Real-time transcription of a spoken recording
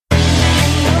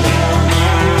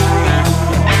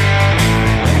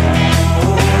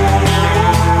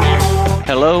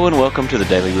welcome to the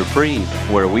Daily Reprieve,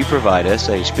 where we provide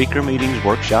essay speaker meetings,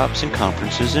 workshops, and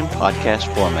conferences in podcast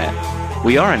format.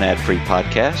 We are an ad-free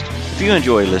podcast. If you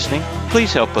enjoy listening,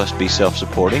 please help us be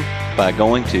self-supporting by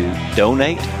going to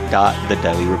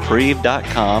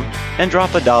donate.thedailyreprieve.com and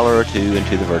drop $1 or $2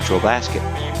 into the virtual basket.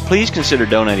 Please consider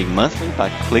donating monthly by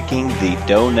clicking the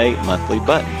Donate Monthly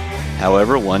button.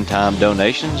 However, one-time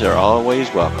donations are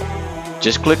always welcome.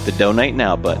 Just click the Donate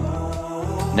Now button.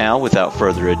 Now, without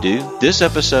further ado, this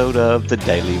episode of the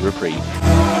Daily Reprieve.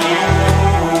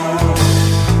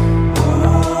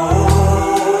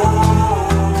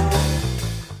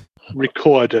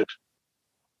 Recorded.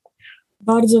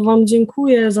 Bardzo Wam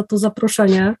dziękuję za to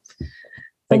zaproszenie.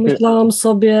 Pomyślałam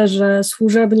sobie, że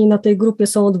służebni na tej grupie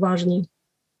są odważni.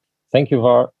 Thank you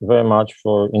very much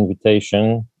for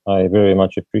invitation. I very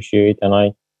much appreciate,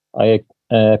 and I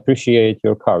appreciate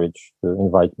your courage to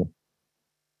invite me.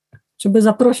 Żeby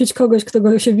zaprosić kogoś,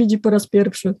 kto się widzi po raz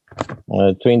pierwszy.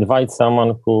 To invite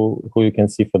someone who you can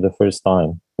see for the first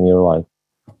time in your life.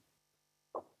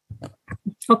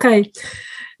 Okej.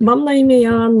 Mam na imię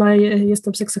Joanna,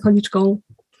 jestem seksocholiczką.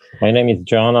 My name is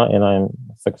Joanna and I'm a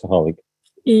sexaholic.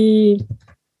 I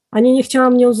ani nie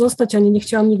chciałam nią zostać, ani nie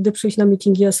chciałam nigdy przyjść na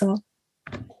meeting YES-a.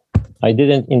 I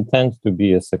didn't intend to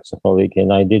be a sexaholic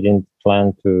and I didn't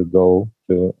plan to go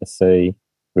to SA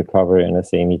recovery and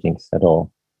SA meetings at all.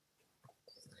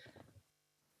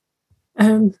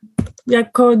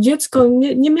 Jako dziecko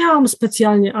nie miałam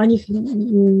specjalnie ani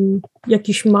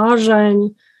jakichś marzeń,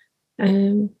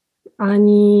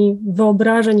 ani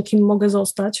wyobrażeń, kim mogę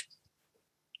zostać.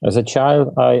 As a child,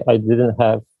 I didn't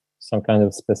have some kind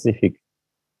of specific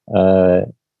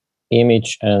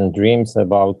image and dreams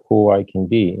about who I can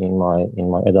be in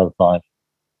my adult life.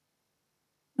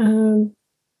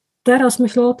 Teraz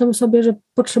myślę o tym sobie, że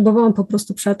potrzebowałam po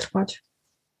prostu przetrwać.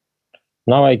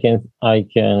 Now I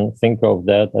can think of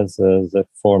that as a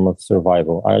form of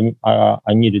survival.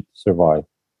 I needed to survive.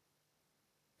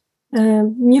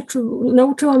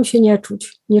 Nauczyłam się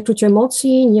nie czuć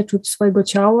emocji, nie czuć swojego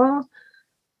ciała,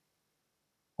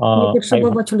 nie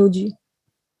potrzebować ludzi.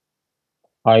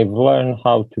 I've learned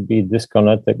how to be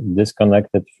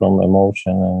disconnected from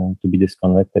emotion and to be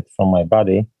disconnected from my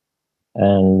body,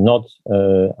 and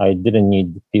I didn't need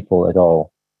people at all.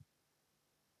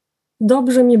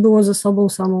 Dobrze mi było ze sobą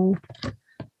samą.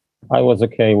 I was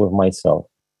okay with myself.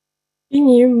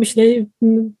 Inni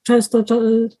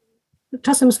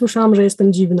czasem słyszałam, że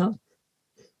jestem dziwna.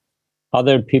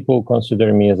 Other people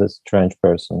consider me as a strange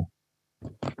person.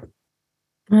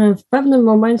 W pewnym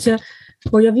momencie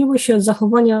pojawiły się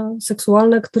zachowania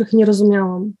seksualne, których nie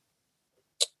rozumiałam.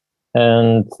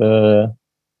 And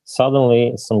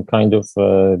suddenly some kind of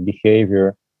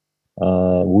behavior,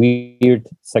 weird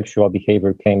sexual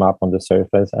behavior came up on the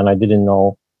surface and I didn't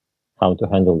know how to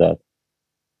handle that.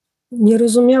 Nie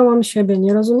rozumiałam siebie,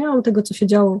 nie rozumiałam tego, co się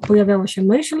działo. Pojawiała się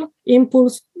myśl,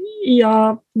 impuls i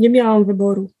ja nie miałam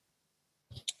wyboru.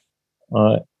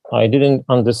 I didn't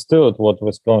understood what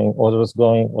was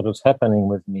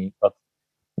happening with me, but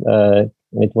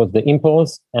it was the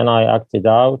impulse, and I acted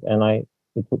out, and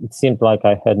it seemed like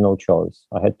I had no choice.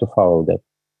 I had to follow that.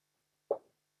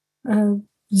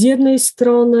 Z jednej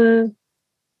strony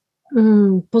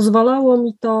pozwalało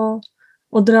mi to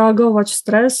odreagować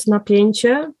stres,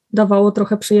 napięcie, dawało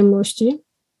trochę przyjemności.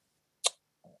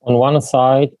 On one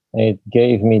side, it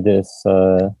gave me this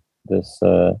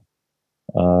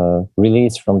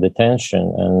release from the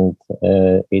tension, and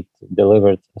it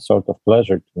delivered a sort of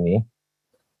pleasure to me.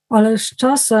 Ale z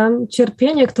czasem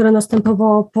cierpienie, które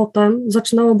następowało potem,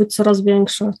 zaczynało być coraz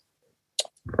większe.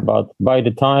 But by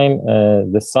the time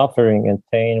the suffering and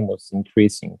pain was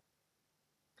increasing.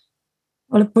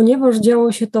 Ale ponieważ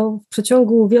działo się to w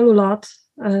przeciągu wielu lat,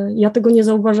 ja tego nie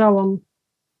zauważałam.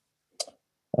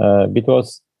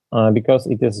 Because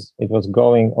it was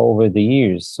going over the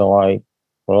years, so I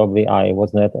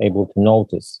was not able to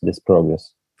notice this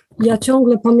progress. Ja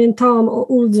ciągle pamiętałam o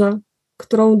uldze,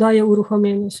 którą daje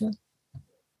uruchomienie się.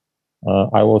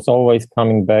 I was always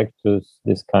coming back to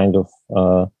this kind of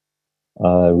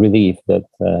relief that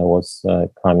was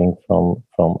coming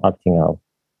from acting out.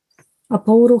 A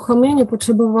po uruchomieniu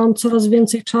potrzebowałam coraz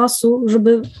więcej czasu,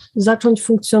 żeby zacząć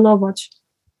funkcjonować.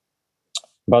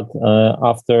 But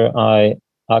after I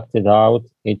acted out,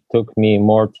 it took me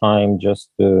more time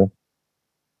just to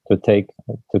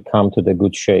come to the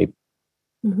good shape.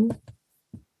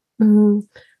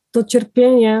 To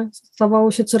cierpienie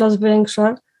stawało się coraz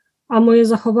większe, a moje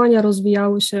zachowania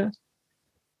rozwijały się.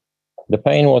 The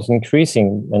pain was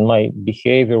increasing and my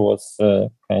behavior was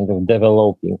kind of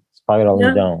developing,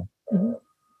 spiraling down.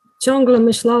 Ciągle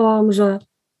myślałam, że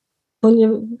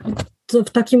to w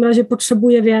takim razie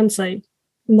potrzebuję więcej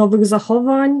nowych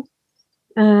zachowań,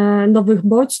 nowych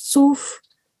bodźców.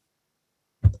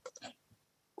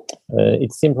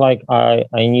 It seemed like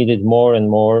I needed more and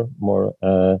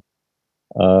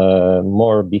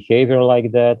more behavior like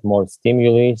that, more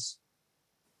stimulus.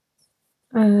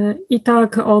 I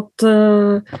tak od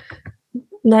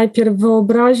najpierw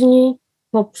wyobraźni,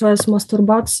 poprzez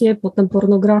masturbację, potem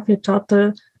pornografię,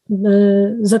 czaty,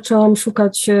 zaczęłam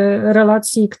szukać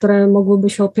relacji, które mogłyby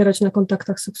się opierać na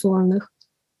kontaktach seksualnych.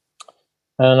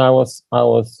 And I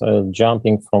was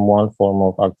jumping from one form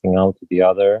of acting out to the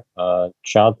other,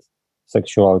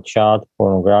 sexual chat,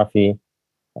 pornography.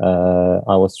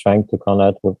 I was trying to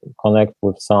connect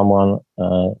with someone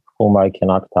whom I can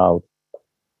act out.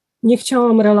 Nie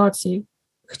chciałam relacji,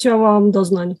 chciałam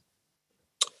doznań.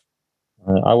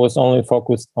 I was only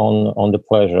focused on the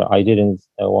pleasure. I didn't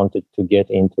wanted to get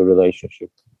into a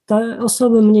relationship. Te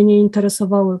osoby mnie nie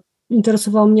interesowały.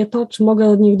 Interesowało mnie to, czy mogę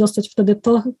od nich dostać wtedy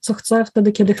to, co chcę,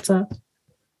 wtedy, kiedy chcę.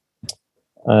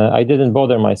 I didn't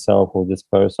bother myself with this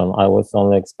person. I was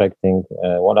only expecting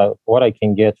what I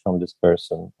can get from this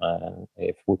person,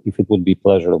 if it would be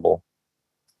pleasurable.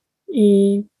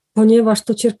 I ponieważ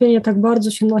to cierpienie tak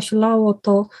bardzo się nasilało,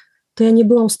 to ja nie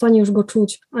byłam w stanie już go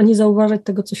czuć, ani zauważać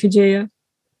tego, co się dzieje.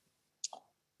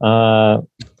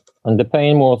 And the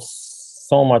pain was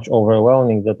so much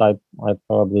overwhelming that I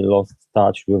probably lost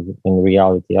touch with in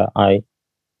reality.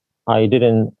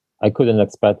 I couldn't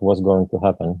expect what's going to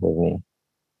happen with me.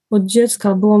 Od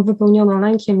dziecka byłam wypełniona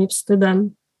lękiem i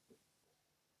wstydem.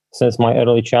 Since my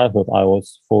early childhood, I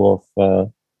was full of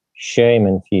shame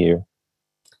and fear.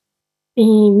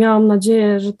 I miałam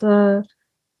nadzieję, że te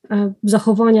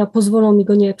zachowania pozwolą mi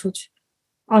go nie czuć.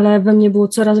 Ale we mnie było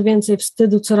coraz więcej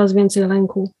wstydu, coraz więcej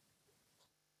lęku.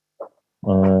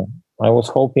 I was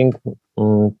hoping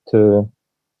to...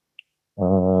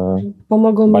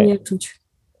 Pomogą mi nie czuć.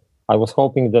 I was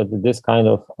hoping that this kind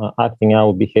of acting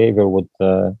out behavior would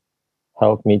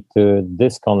help me to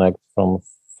disconnect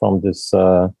from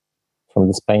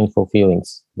these painful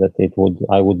feelings. That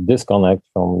I would disconnect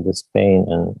from this pain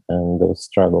and those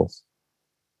struggles.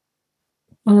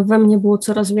 Ale we mnie było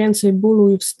coraz więcej bólu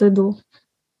i wstydu.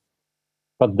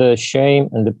 But the shame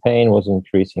and the pain was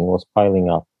increasing, was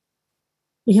piling up.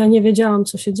 I ja nie wiedziałam,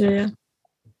 co się dzieje.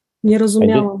 Nie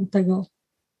rozumiałam tego.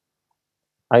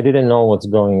 I didn't know what's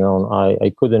going on.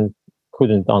 I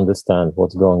couldn't understand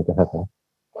what's going to happen.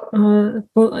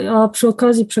 A przy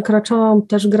okazji przekraczałam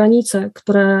też granice,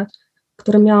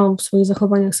 które miałam w swoich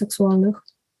zachowaniach seksualnych.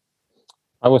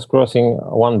 I was crossing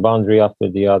one boundary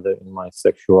after the other in my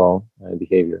sexual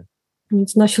behavior.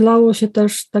 Więc nasilało się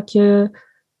też takie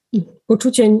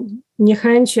poczucie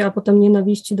niechęci, a potem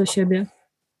nienawiści do siebie.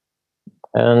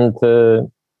 And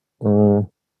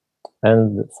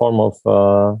form of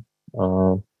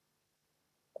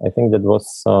I think that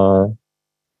was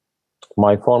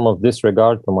my form of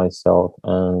disregard to myself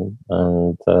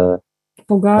and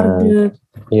pogardy.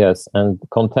 Yes, and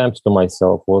contempt to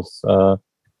myself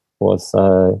was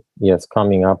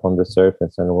coming up on the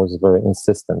surface and was very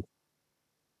insistent.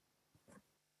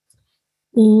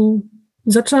 I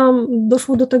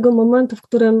doszło do tego momentu, w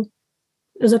którym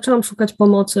zaczęłam szukać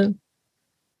pomocy.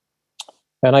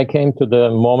 And I came to the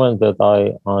moment that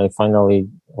I finally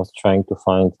was trying to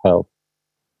find help.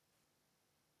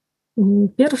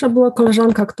 Pierwsza była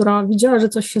koleżanka, która widziała, że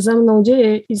coś się ze mną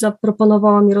dzieje i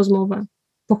zaproponowała mi rozmowę.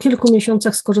 Po kilku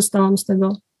miesiącach skorzystałam z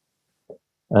tego.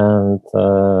 And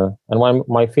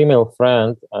my female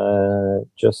friend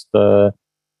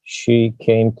she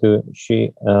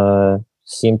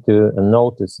seemed to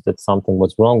notice that something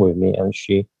was wrong with me, and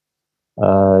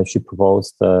she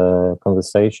proposed a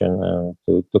conversation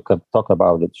to talk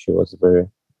about it. She was very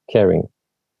caring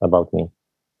about me.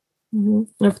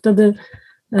 Ja wtedy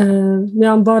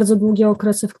miałam bardzo długie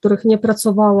okresy, w których nie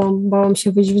pracowałam, bałam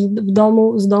się wyjść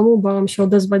z domu, bałam się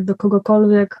odezwać do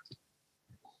kogokolwiek.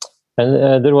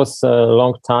 And there was a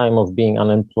long time of being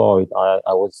unemployed.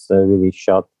 I was really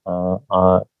shut.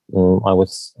 I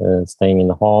was staying in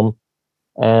home,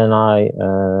 and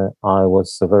I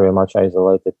was very much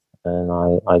isolated. And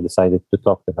I decided to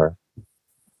talk to her.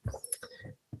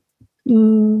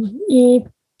 I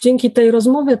dzięki tej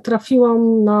rozmowie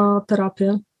trafiłam na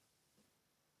terapię.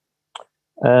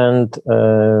 And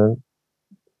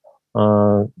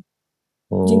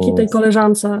dzięki tej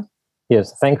koleżance.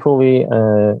 Yes, thankfully,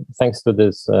 thanks to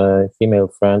this female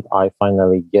friend, I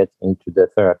finally get into the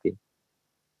therapy.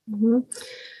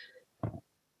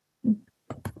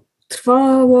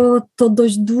 Trwało to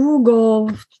dość długo,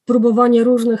 próbowanie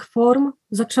różnych form.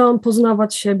 Zaczęłam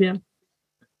poznawać siebie.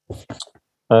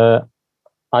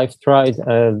 I've tried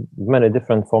many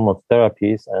different forms of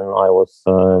therapies, and I was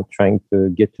trying to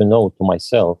get to know to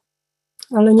myself.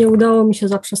 Ale nie udało mi się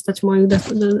zaprzestać moich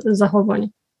zachowań.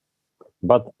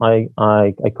 But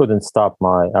I couldn't stop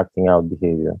my acting out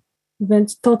behavior.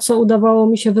 Więc to, co udawało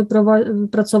mi się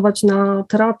wypracować na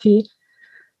terapii,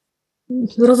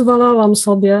 rozwalałam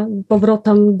sobie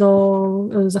powrotem do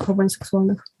zachowań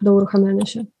seksualnych, do uruchamiania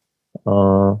się.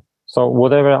 So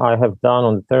whatever I have done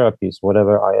on the therapies,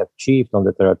 whatever I have achieved on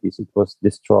the therapies, it was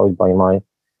destroyed by my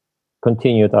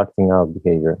continued acting out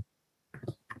behavior.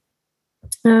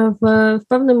 W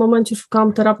pewnym momencie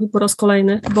szukałam terapii po raz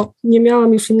kolejny, bo nie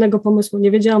miałam już innego pomysłu,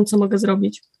 nie wiedziałam, co mogę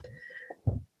zrobić.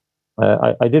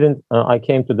 I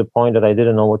came to the point that I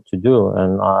didn't know what to do,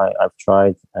 and I've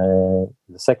tried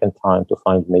the second time to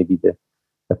find maybe the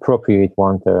appropriate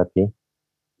one therapy.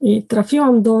 I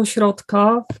trafiłam do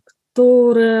ośrodka, w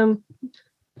którym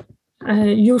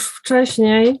już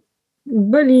wcześniej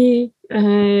byli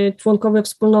członkowie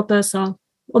wspólnoty SA.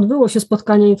 Odbyło się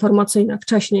spotkanie informacyjne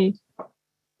wcześniej.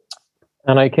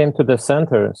 And I came to the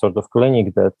center, sort of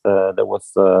clinic that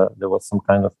there was some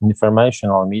kind of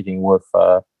informational meeting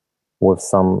with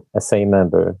some SA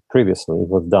member previously. It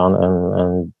was done,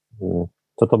 and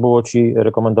to było ci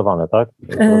rekomendowane, tak?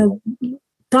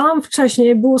 Tam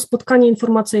wcześniej było spotkanie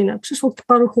informacyjne. Przyszło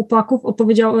paru chłopaków,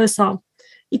 opowiedział o SA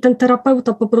i ten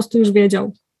terapeuta po prostu już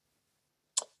wiedział.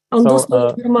 On dostał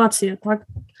informację, tak?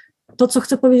 To, co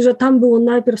chcę powiedzieć, że tam było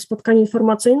najpierw spotkanie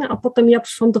informacyjne, a potem ja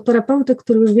przyszłam do terapeuty,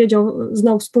 który już wiedział,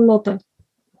 znał wspólnotę.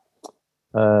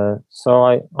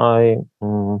 So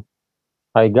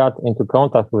I got into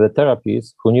contact with the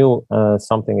therapist who knew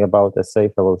something about SA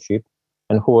fellowship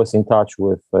and who was in touch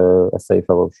with SA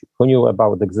fellowship, who knew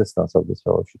about the existence of this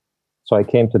fellowship. So I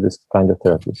came to this kind of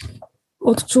therapist.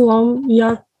 Odczułam,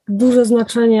 jak duże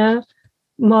znaczenie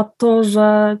ma to,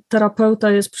 że terapeuta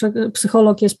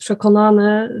psycholog jest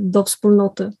przekonany do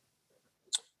wspólnoty.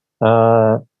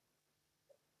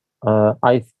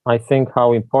 I think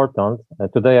how important,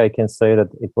 today I can say that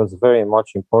it was very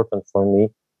much important for me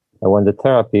when the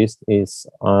therapist is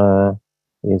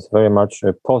very much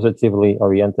positively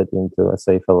oriented into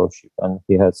SA fellowship, and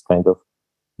he has kind of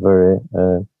very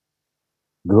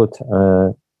good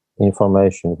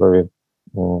information, very,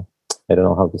 I don't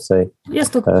know how to say.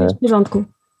 Jest to w porządku.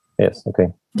 Yes,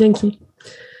 okay. Dzięki.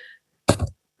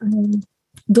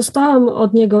 Dostałam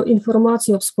od niego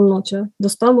informacje o wspólnocie,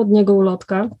 dostałam od niego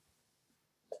ulotkę.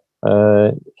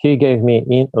 He gave me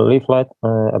a leaflet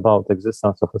about the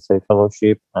existence of SA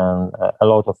fellowship and a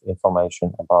lot of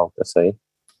information about SA.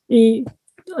 I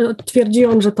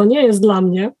twierdziłam, że to nie jest dla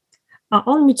mnie, a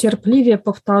on mi cierpliwie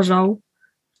powtarzał,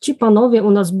 ci panowie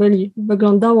u nas byli,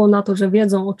 wyglądało na to, że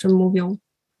wiedzą, o czym mówią.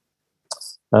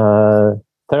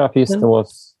 Therapist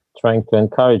was trying to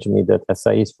encourage me that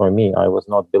SA is for me. I was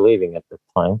not believing at that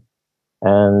time.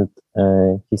 And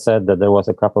he said that there was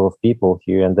a couple of people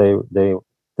here, and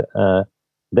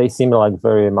they seem like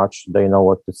very much they know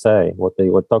what to say, what they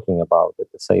were talking about,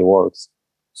 that the SA works.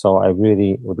 So I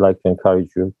really would like to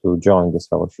encourage you to join this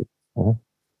fellowship.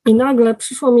 I nagle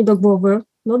przyszło mi do głowy,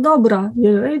 no dobra,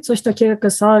 jeżeli coś takiego jak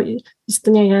SA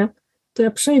istnieje, to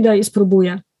ja przyjdę i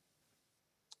spróbuję.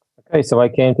 Okay, so I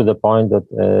came to the point that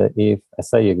if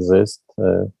SA exists,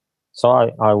 so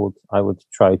I would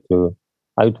try to,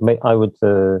 I would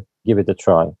give it a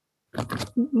try.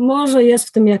 Może jest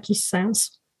w tym jakiś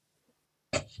sens.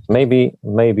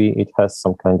 Maybe it has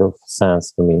some kind of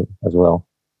sense to me as well.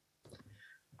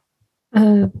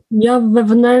 Ja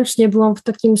wewnętrznie byłam w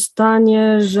takim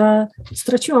stanie, że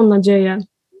straciłam nadzieję.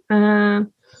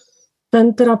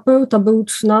 Ten terapeuta był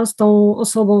 13.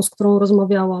 osobą, z którą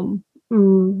rozmawiałam.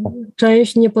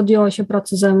 Część nie podjęła się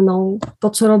pracy ze mną. To,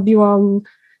 co robiłam,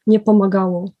 nie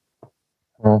pomagało.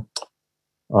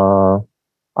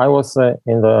 I was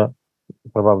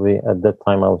probably at that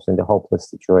time I was in the hopeless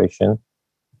situation.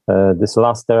 This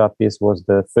last therapist was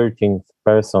the 13th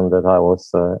person that I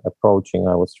was approaching.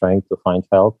 I was trying to find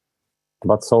help,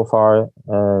 but so far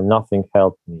nothing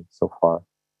helped me so far.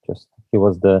 Just he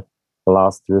was the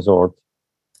last resort.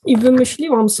 I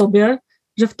wymyśliłam sobie,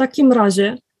 że w takim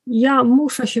razie ja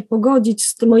muszę się pogodzić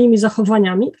z moimi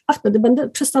zachowaniami, a wtedy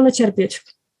przestanę cierpieć.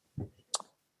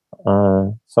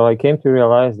 So I came to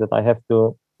realize that I have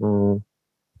to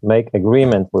make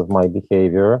agreement with my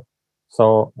behavior.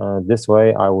 So this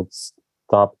way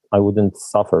I wouldn't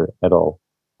suffer at all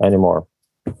anymore.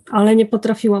 Ale nie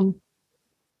potrafiłam.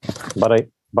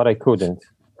 But I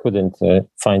couldn't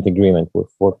find agreement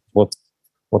with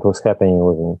what was happening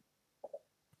with me.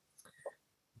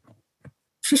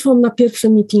 Przyszłam na pierwszy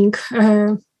meeting.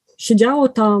 Siedziało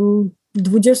tam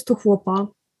 20 chłopa.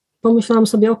 pomyślałam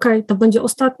sobie, okej, to będzie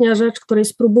ostatnia rzecz, której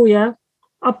spróbuję,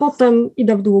 a potem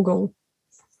idę w długą.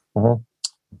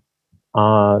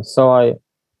 So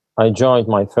I joined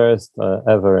my first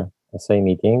ever essay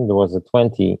meeting. There was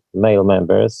 20 male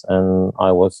members and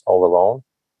I was all alone.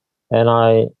 And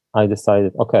I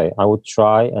decided, okay, I would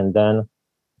try and then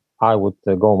I would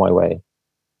go my way.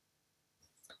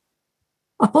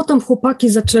 A potem chłopaki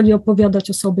zaczęli opowiadać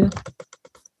o sobie.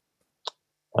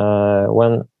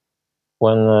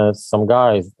 When some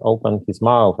guys opened his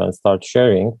mouth and start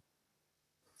sharing,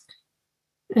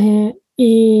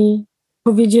 i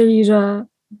powiedzieli, że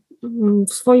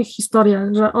w swoich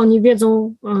historiach, że oni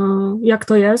wiedzą, jak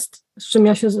to jest, z czym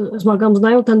ja się zmagam,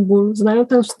 znają ten ból, znają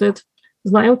ten wstyd,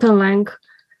 znają ten lęk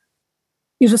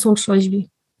i że są trzeźwi.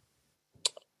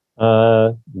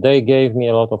 They gave me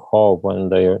a lot of hope when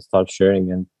they start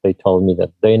sharing, and they told me that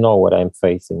they know what I'm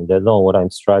facing, they know what I'm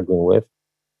struggling with,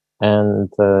 and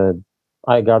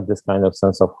I got this kind of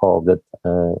sense of hope that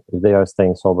if they are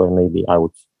staying sober, maybe I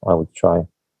would try.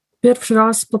 Pierwszy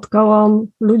raz spotkałam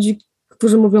ludzi,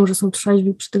 którzy mówią, że są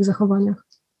trzeźwi przy tych zachowaniach.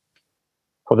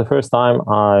 For the first time,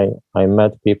 I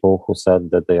met people who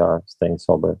said that they are staying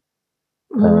sober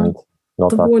and not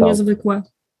to było act out. niezwykłe.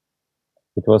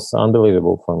 It was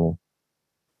unbelievable for me.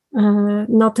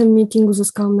 Na tym meetingu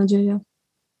zyskałam nadzieję.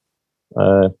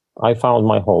 I found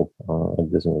my hope at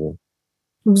this meeting.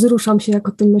 Wzruszam się, jak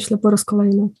o tym myślę po raz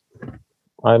kolejny.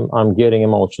 I'm getting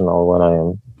emotional when I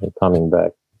am coming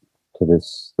back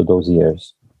to those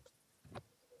years.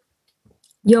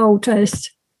 Yo,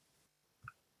 cześć.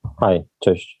 Hi,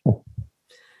 cześć.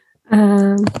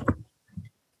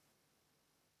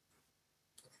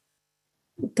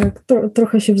 Tak,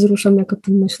 trochę się wzruszam, jak o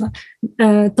tym myślę.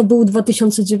 To był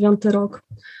 2009 rok.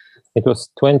 It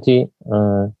was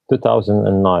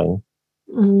 2009.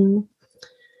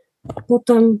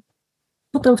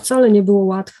 Potem wcale nie było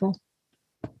łatwo.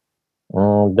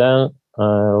 Then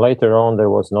later on there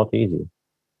was not easy.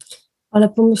 Ale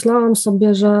pomyślałam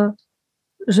sobie, że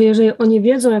jeżeli oni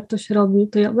wiedzą, jak to się robi,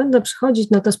 to ja będę przychodzić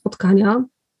na te spotkania,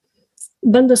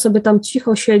 będę sobie tam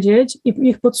cicho siedzieć i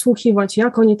ich podsłuchiwać,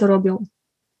 jak oni to robią.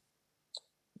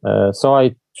 So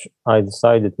I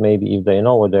decided maybe if they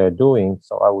know what they are doing,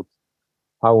 so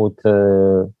I would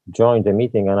join the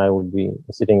meeting and I would be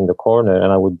sitting in the corner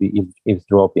and I would be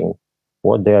eavesdropping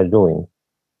what they are doing.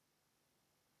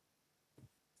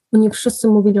 Oni wszyscy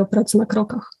mówili o pracy na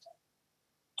krokach.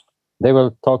 They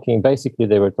were talking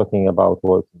about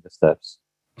working the steps.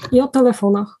 I o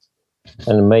telefonach.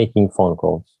 And making phone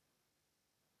calls.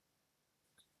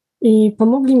 I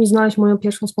pomogli mi znaleźć moją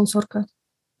pierwszą sponsorkę.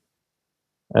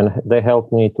 And they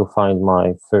helped me to find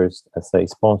my first essay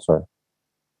sponsor.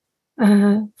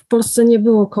 W Polsce nie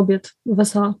było kobiet w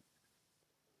SA.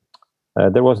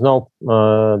 There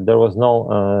was no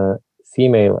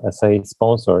female essay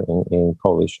sponsor in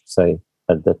Polish essay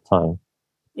at that time.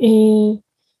 I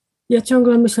ja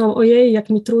ciągle myślałam, ojej, jak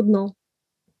mi trudno.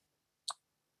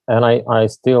 And I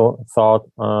still thought,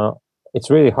 it's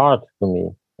really hard for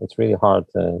me. It's really hard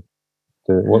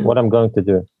what I'm going to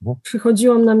do.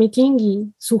 Przychodziłam na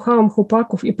meetingi, słuchałam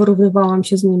chłopaków i porównywałam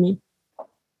się z nimi.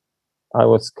 I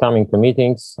was coming to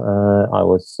meetings, I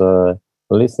was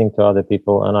listening to other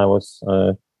people, and I was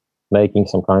making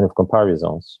some kind of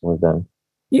comparisons with them.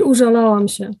 I użalałam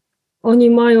się. Oni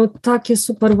mają takie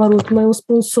super warunki, mają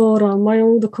sponsora,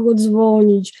 mają do kogo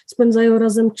dzwonić, spędzają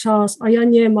razem czas, a ja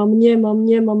nie mam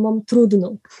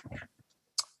trudno.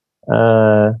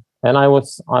 And I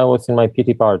was in my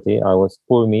pity party. I was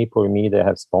poor me, they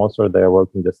have sponsor, they are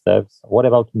working the steps. What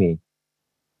about me?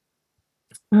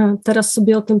 Teraz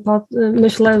sobie o tym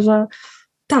myślę, że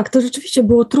tak, to rzeczywiście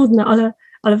było trudne,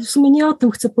 ale w sumie nie o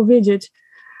tym chcę powiedzieć.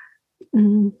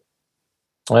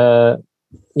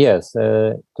 Yes,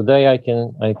 today I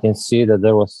can see that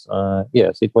there was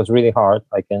yes, it was really hard.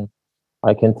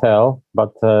 I can tell,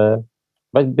 but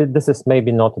this is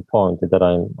maybe not the point that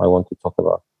I want to talk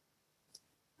about.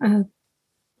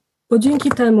 Bo dzięki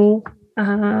temu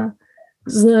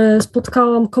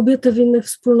spotkałam kobiety w innych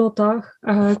wspólnotach,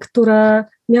 które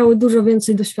miały dużo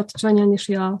więcej doświadczenia niż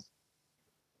ja.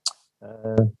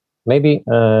 Maybe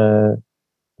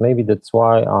that's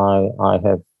why I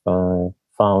have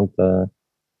found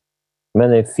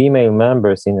many female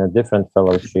members in a different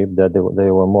fellowship that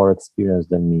they were more experienced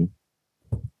than me.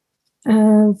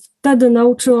 Wtedy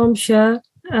nauczyłam się,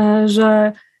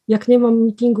 że jak nie mam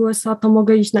meetingu SA, to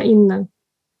mogę iść na inne.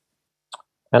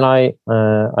 And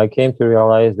I came to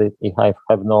realize that if I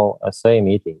have no essay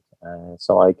meeting,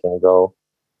 so I can go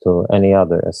to any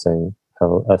other essay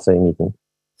meeting.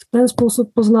 W ten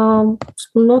sposób poznałam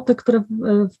wspólnoty, które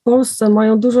w Polsce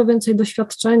mają dużo więcej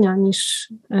doświadczenia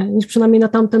niż przynajmniej na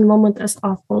tamten moment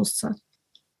SA w Polsce.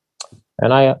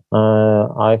 And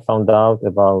I found out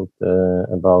about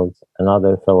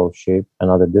another fellowship,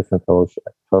 another different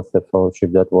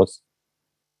fellowship that was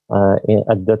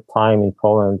at that time in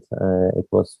Poland. It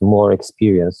was more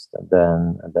experienced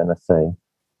than SA.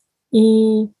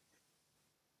 I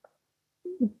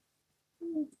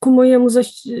ku mojemu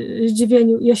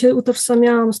zdziwieniu, ja się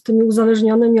utożsamiałam z tymi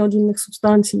uzależnionymi od innych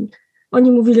substancji.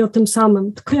 Oni mówili o tym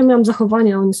samym, tylko ja miałam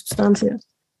zachowania, a oni substancje.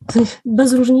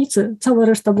 Bez różnicy, cała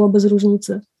reszta była bez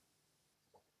różnicy.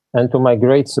 And to my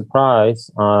great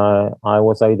surprise, I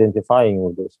was identifying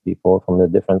with those people from the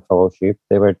different fellowship.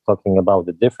 They were talking about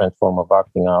the different form of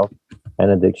acting out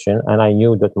and addiction, and I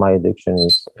knew that my addiction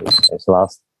is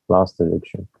last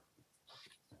addiction.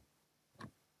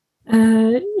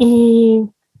 I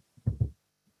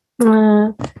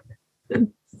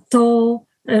to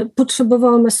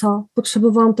potrzebowałam SA,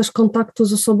 potrzebowałam też kontaktu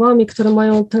z osobami, które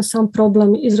mają ten sam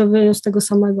problem i zrobią z tego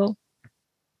samego.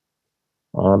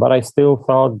 But I still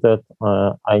thought that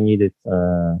I needed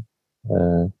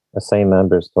the same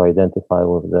members to identify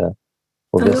with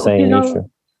the same issue.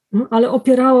 Ale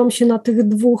opierałam się na tych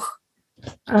dwóch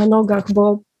nogach,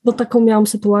 bo taką miałam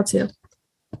sytuację.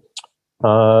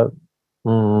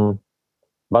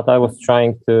 But I was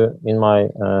trying to, in my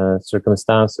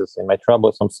circumstances, in my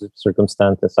troublesome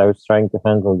circumstances, I was trying to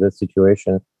handle the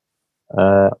situation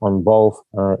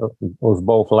with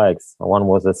both legs. One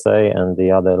was SA and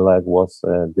the other leg was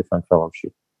a different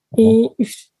fellowship.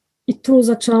 I tu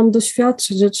zaczęłam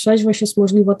doświadczyć, że trzeźwość jest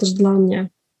możliwa też dla mnie.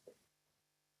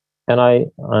 And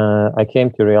I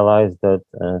came to realize that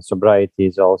sobriety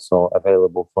is also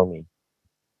available for me.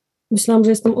 Myślałam, że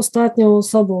jestem ostatnią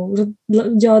osobą, że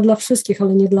działa dla wszystkich,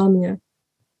 ale nie dla mnie.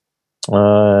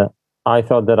 I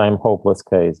thought that I'm hopeless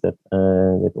case, that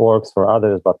it works for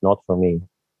others, but not for me.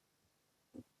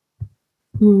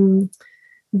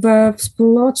 We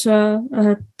wspólnocie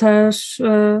też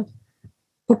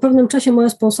po pewnym czasie moja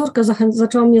sponsorka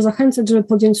zaczęła mnie zachęcać, żeby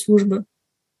podjąć służby.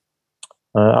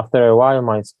 After a while,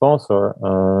 my sponsor,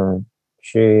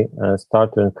 she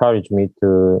started to encourage me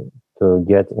to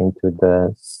get into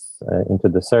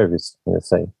the service in the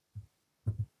SA.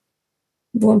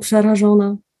 Byłam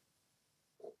przerażona.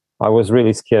 I was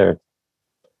really scared.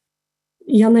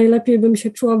 Ja najlepiej bym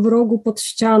się czuła w rogu pod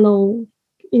ścianą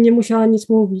i nie musiała nic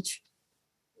mówić.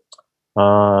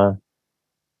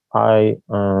 I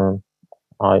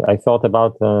thought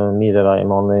about me that I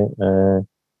am only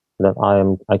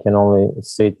I can only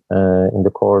sit in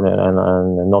the corner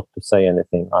and not to say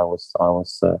anything. I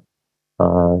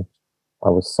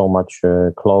was so much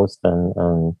closed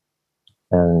and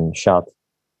shut.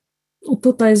 I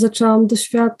tutaj zaczęłam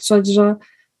doświadczać, że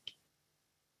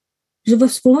we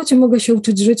wspólnocie mogę się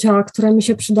uczyć życia, które mi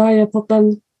się przydaje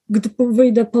potem, gdy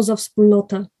wyjdę poza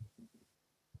wspólnotę.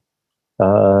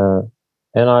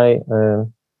 And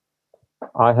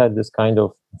I had this kind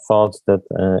of thoughts that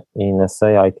in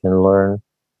SA I can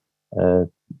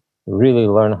really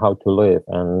learn how to live,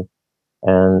 and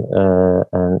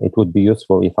it would be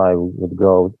useful if I would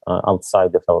go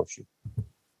outside the fellowship.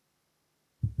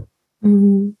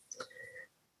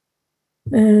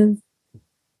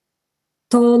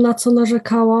 To, na co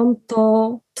narzekałam,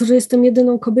 to, że jestem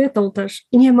jedyną kobietą też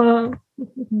i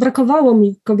brakowało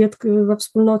mi kobiet we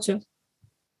wspólnocie.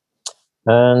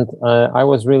 And I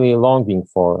was really longing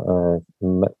for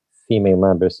female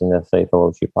members in SA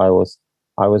fellowship.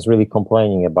 I was really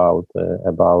complaining about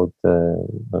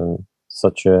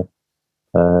such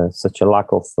a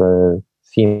lack of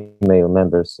female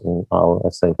members in our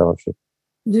SA fellowship.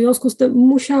 W związku z tym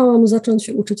musiałam zacząć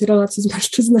się uczyć relacji z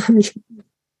mężczyznami.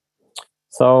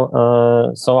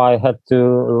 So I had to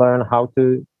learn how to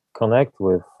connect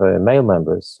with male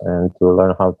members and to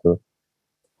learn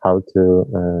how to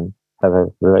have a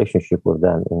relationship with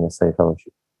them in the SA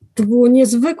fellowship. To było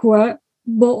niezwykłe,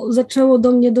 bo zaczęło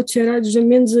do mnie docierać, że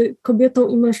między kobietą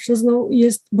i mężczyzną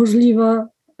jest możliwa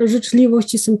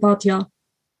życzliwość i sympatia.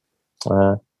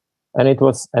 And it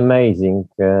was amazing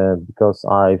because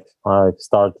I've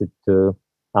started to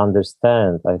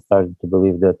understand. I started to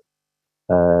believe that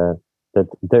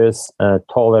there's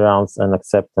tolerance and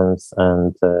acceptance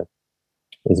and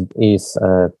is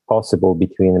possible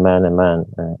between man and man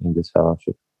in this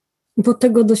fellowship. Bo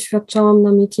tego doświadczałam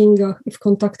na meetingach i w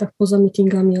kontaktach poza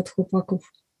meetingami od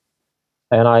chłopaków.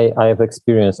 And I have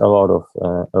experienced a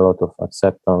lot of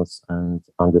acceptance and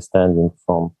understanding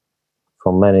from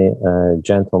many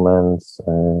gentlemen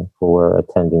who were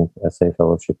attending SA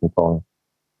fellowship in Poland.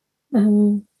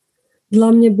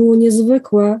 Dla mnie było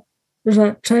niezwykłe,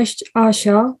 że cześć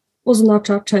Asia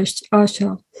oznacza cześć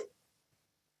Asia.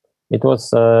 It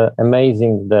was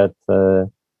amazing that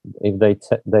if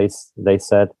they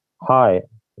said, "Hi,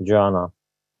 Joanna,"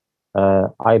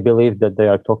 I believe that they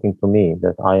are talking to me.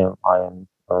 That I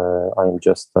am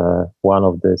just one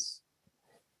of this.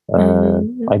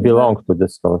 I belong to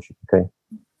this fellowship. Okay.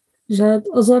 Że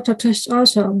oznacza cześć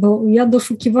Asia, bo ja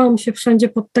doszukiwałam się wszędzie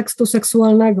podtekstu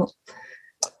seksualnego,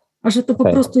 a że to po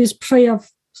prostu jest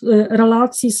przejaw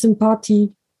relacji,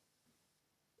 sympatii.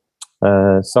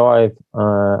 So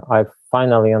I've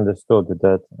finally understood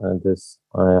that this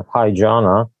Hi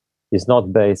Joanna is not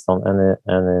based on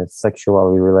any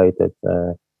sexually related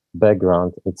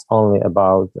background. It's only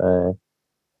about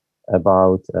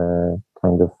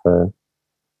kind of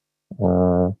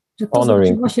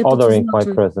honoring my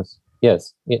presence.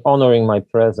 Yes, honoring my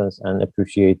presence and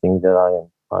appreciating that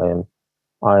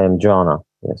I am Joanna.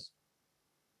 Yes.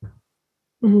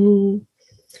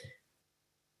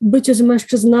 Bycie z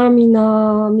mężczyznami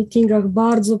na meetingach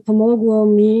bardzo pomogło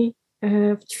mi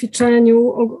w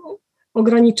ćwiczeniu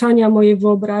ograniczania mojej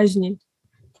wyobraźni.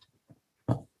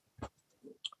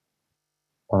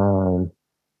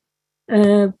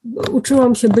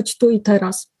 Uczyłam się być tu i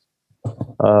teraz.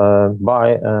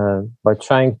 By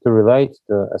trying to relate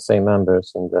to SA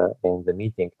members in the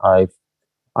meeting,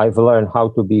 I've learned how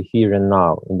to be here and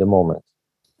now in the moment.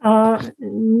 A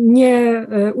nie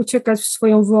uciekać w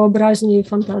swoją wyobraźnię i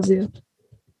fantazję.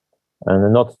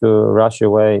 And not to rush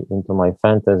away into my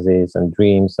fantasies and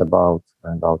dreams about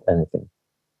anything.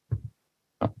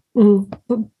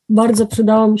 Bardzo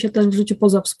przydało mi się też w życiu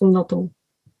poza wspólnotą.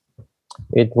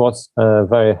 It was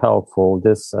very helpful.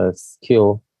 This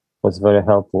skill was very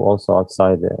helpful also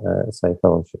outside the SA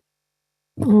fellowship.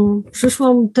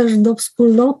 Przyszłam też do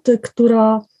wspólnoty,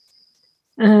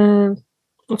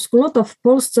 wspólnota w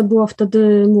Polsce była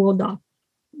wtedy młoda.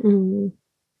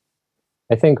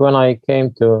 I think when I came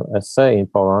to SA in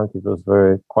Poland, it was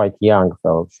quite young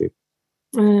fellowship.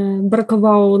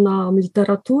 Brakowało nam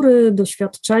literatury,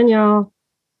 doświadczenia.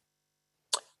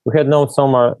 We had not so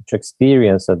much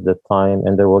experience at that time,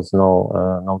 and there was no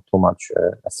too much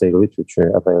SA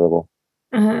literature available.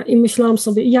 I myślałam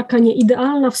sobie, jaka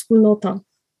nieidealna wspólnota.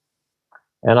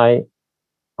 And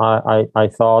I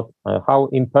thought, how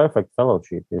imperfect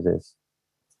fellowship is this?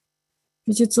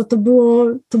 Wiecie co,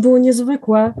 to było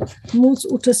niezwykłe móc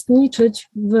uczestniczyć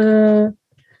w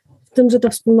tym, że ta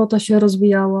wspólnota się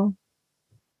rozwijała.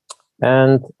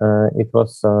 And it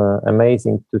was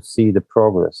amazing to see the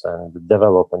progress and the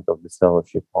development of this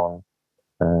fellowship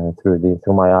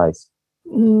through my eyes.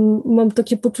 Mam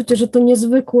takie poczucie, że to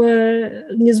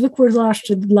niezwykły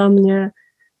zaszczyt dla mnie.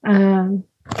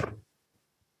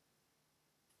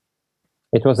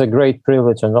 It was a great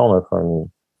privilege and honor for me.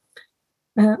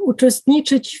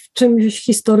 Uczestniczyć w czymś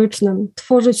historycznym,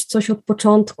 tworzyć coś od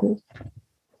początku.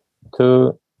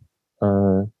 To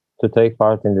take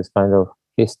part in this kind of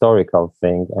historical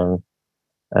thing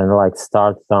and like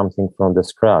start something from the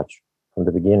scratch, from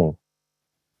the beginning.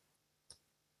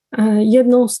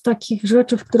 Jedną z takich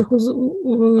rzeczy, w których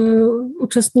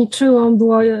uczestniczyłam,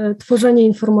 było tworzenie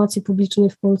informacji publicznej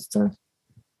w Polsce.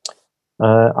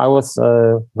 I was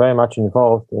very much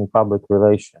involved in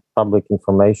public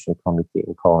information committee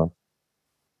in Poland.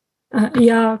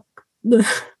 Ja,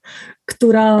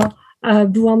 która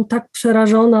byłam tak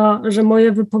przerażona, że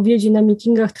moje wypowiedzi na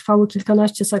meetingach trwały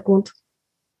kilkanaście sekund.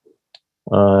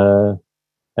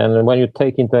 And when you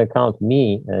take into account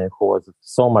me, who was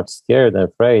so much scared and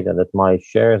afraid that my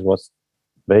shares was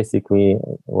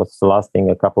lasting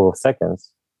a couple of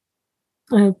seconds.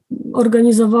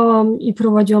 Organizowałam i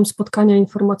prowadziłam spotkania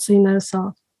informacyjne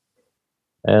SA.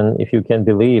 And if you can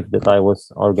believe that I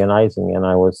was organizing and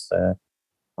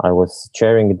I was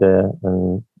chairing the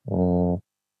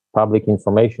public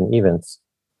information events.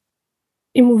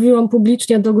 I mówiłam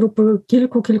publicznie do grupy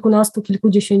kilkunastu,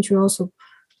 kilkudziesięciu osób.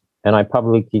 And I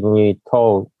publicly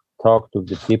talked to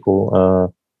the people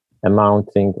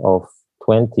amounting of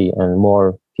 20 and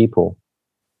more people.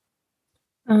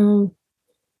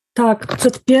 Tak,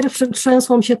 przed pierwszym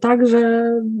trzęsłam się tak,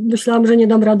 że myślałam, że nie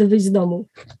dam rady wyjść z domu.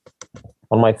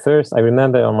 I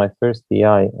remember on my first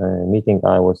DI meeting,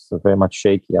 I was very much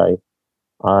shaky.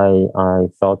 I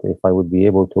thought if I would be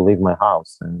able to leave my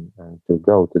house and to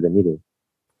go to the meeting.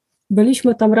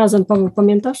 Byliśmy tam razem, Paweł,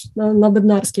 pamiętasz? Na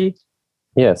Bednarskiej.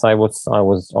 Yes, I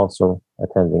was also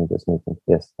attending this meeting.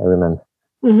 Yes, I remember.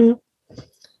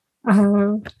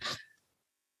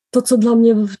 To, co dla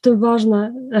mnie w tym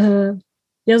ważne,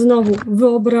 ja znowu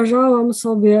wyobrażałam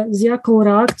sobie, z jaką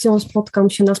reakcją spotkam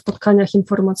się na spotkaniach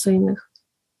informacyjnych.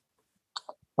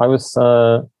 I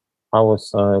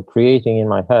was creating in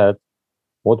my head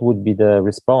what would be the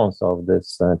response of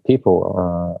this people,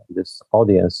 this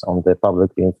audience on the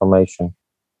public information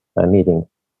meeting.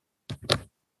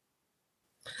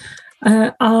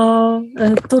 A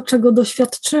to, czego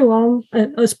doświadczyłam,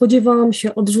 spodziewałam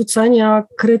się odrzucenia,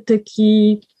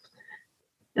 krytyki,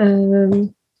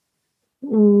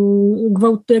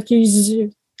 gwałtu jakiejś,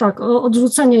 tak,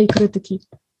 odrzucenia i krytyki.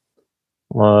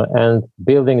 And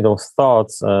building those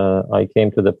thoughts, I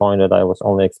came to the point that I was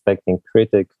only expecting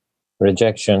critic,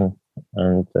 rejection,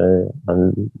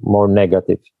 and more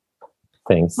negative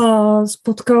things. A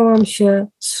spotkałam się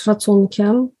z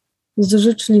szacunkiem, z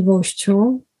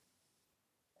życzliwością.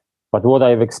 But what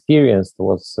I've experienced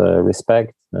was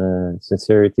respect,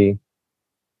 sincerity.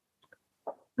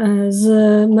 Z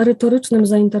merytorycznym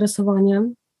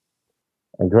zainteresowaniem.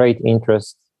 A great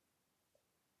interest.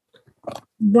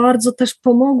 Bardzo też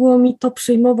pomogło mi to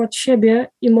przyjmować siebie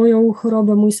i moją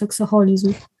chorobę, mój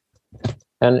seksoholizm.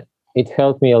 And it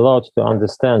helped me a lot to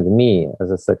understand me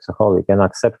as a sexaholic and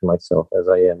accept myself as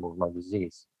I am with my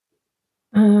disease.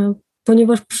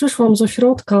 Ponieważ przyszłam z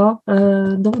ośrodka,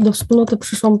 do wspólnoty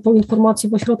przyszłam po informacji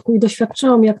w ośrodku i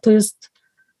doświadczyłam, jak to jest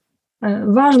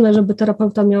ważne, żeby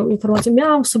terapeuta miał informację.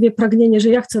 Miałam w sobie pragnienie, że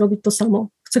ja chcę robić to samo.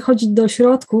 Chcę chodzić do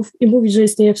ośrodków i mówić, że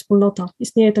istnieje wspólnota,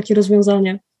 istnieje takie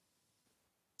rozwiązanie.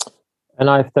 And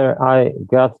after I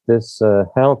got this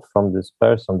help from this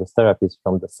person, this therapist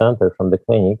from the center, from the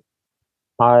clinic,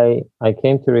 I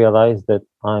came to realize that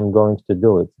I'm going to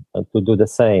do it, to do the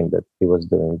same that he was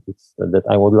doing. That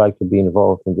I would like to be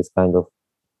involved in this kind of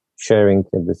sharing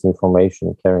this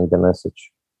information, carrying the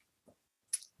message.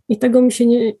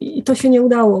 I to się nie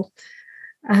udało.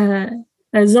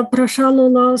 Zapraszano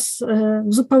nas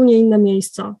w zupełnie inne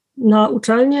miejsca. Na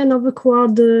uczelnie, na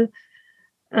wykłady,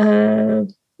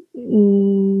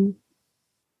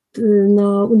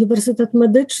 na Uniwersytet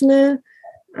Medyczny,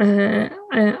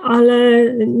 ale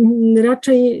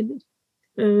raczej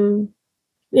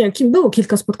było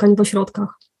kilka spotkań w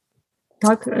ośrodkach,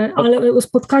 tak, ale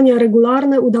spotkania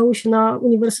regularne udało się na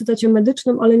Uniwersytecie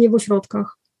Medycznym, ale nie w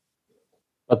ośrodkach.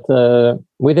 But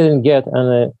we didn't get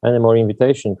any more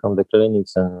invitation from the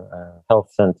clinics and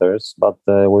health centers, but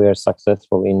we were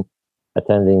successful in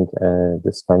attending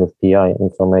this kind of PI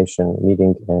information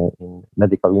meeting in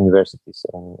medical universities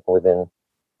within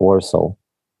Warsaw.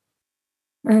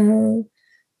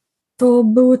 To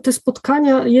były te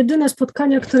spotkania, jedyne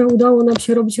spotkania, które udało nam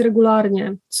się robić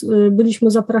regularnie.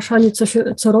 Byliśmy zapraszani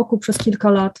co roku przez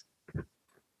kilka lat.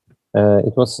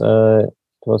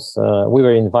 We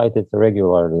were invited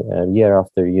regularly, year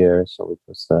after year, so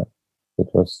it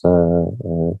was a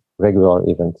regular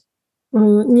event.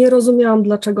 Nie rozumiałam,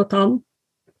 dlaczego tam,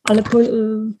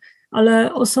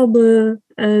 ale osoby,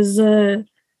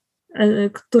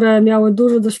 które miały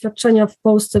duże doświadczenia w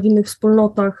Polsce, w innych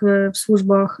wspólnotach, w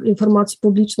służbach informacji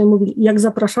publicznej, mówili, jak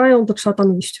zapraszają, to trzeba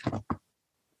tam iść.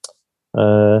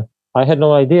 I had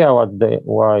no idea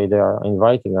why they are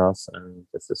inviting us, and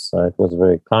it was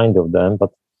very kind of them.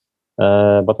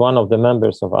 But one of the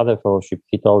members of other fellowship,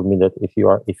 he told me that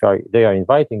they are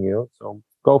inviting you, so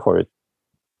go for it.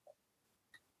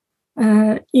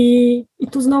 I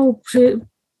tu znowu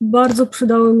bardzo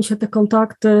przydały mi się te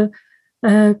kontakty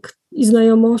i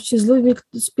znajomości z ludźmi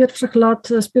z pierwszych lat,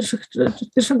 z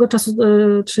pierwszego czasu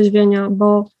trzeźwienia,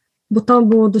 bo tam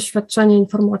było doświadczenie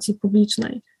informacji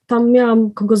publicznej. Tam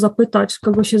miałam kogo zapytać,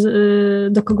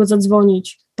 do kogo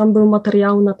zadzwonić. Tam były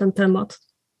materiały na ten temat.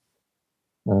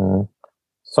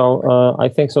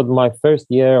 I think my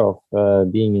first year of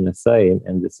being in SA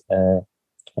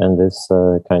and this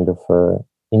kind of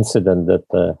incident that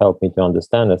helped me to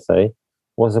understand SA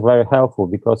was very helpful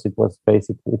because it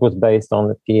was based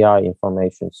on PI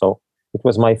information. So it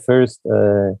was my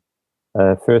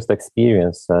first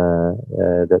experience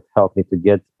that helped me to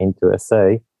get into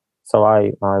SA. So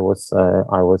I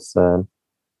was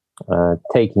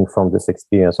taking from this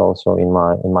experience also in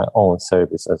my own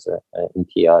service as in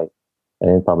PI,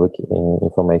 in Public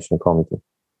Information Committee.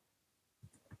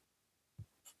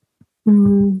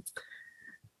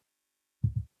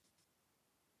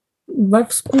 We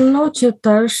wspólnocie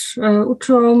też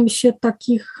uczyłam się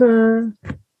takich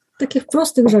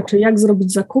prostych rzeczy, jak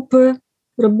zrobić zakupy.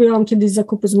 Robiłam kiedyś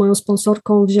zakupy z moją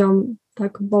sponsorką, wzięłam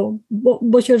tak,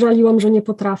 bo się żaliłam, że nie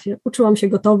potrafię. Uczyłam się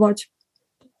gotować.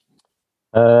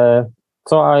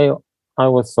 So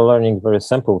I was learning very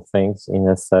simple things in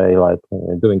SA, like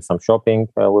doing some shopping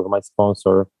with my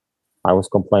sponsor. I was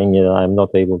complaining that I'm not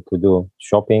able to do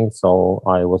shopping, so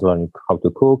I was learning how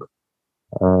to cook.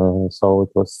 So it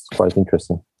was quite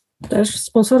interesting. Też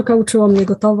sponsorka uczyła mnie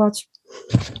gotować.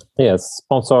 Yes,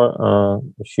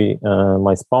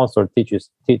 my sponsor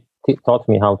taught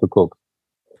me how to cook.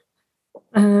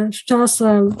 Z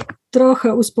czasem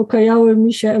trochę uspokajały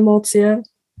mi się emocje.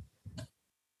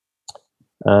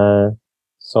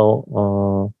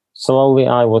 Slowly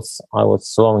I was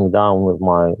slowing down with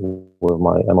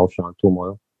my emotional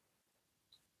turmoil.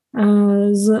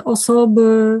 Z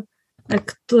osoby,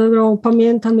 którą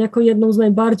pamiętam jako jedną z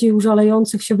najbardziej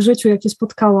użalających się w życiu, jakie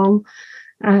spotkałam,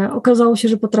 okazało się,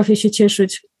 że potrafię się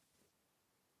cieszyć.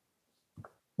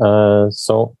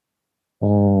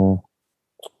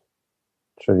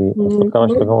 Czyli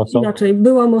spotkałaś taką osobę? Inaczej,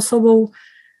 byłam osobą,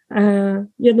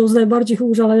 jedną z najbardziej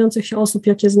użalających się osób,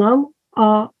 jakie znam,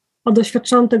 a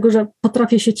doświadczałam tego, że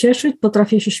potrafię się cieszyć,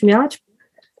 potrafię się śmiać.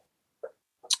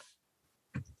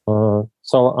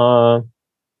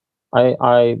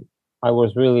 I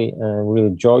was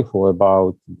really joyful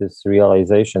about this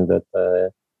realization that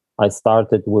I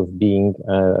started with being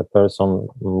a person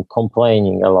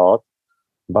complaining a lot,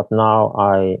 but now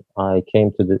I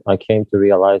came to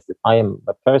realize that I am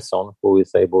a person who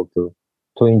is able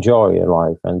to enjoy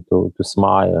life and to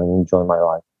smile and enjoy my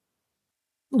life.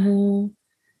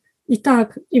 I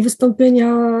tak, i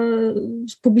wystąpienia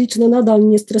publiczne nadal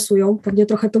mnie stresują, pewnie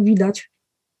trochę to widać.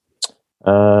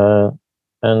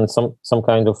 And some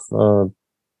kind of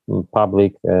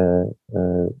public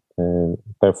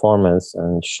performance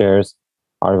and shares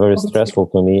are very stressful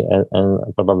to me,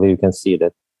 and probably you can see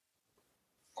that.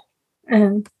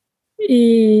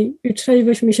 I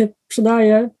trzeźwość mi się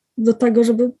przydaje do tego,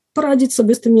 żeby poradzić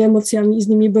sobie z tymi emocjami i z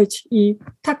nimi być. I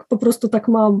tak po prostu tak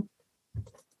mam.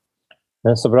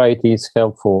 And sobriety is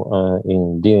helpful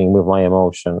in dealing with my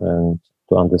emotion and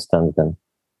to understand them.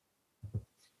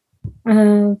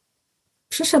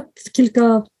 Przyszedł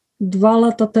 2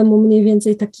 lata temu mniej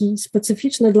więcej taki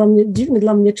specyficzny dla mnie, dziwny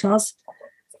dla mnie czas,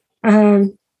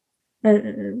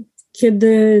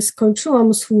 kiedy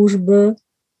skończyłam służby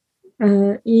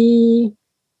i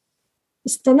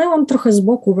stanęłam trochę z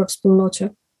boku we wspólnocie.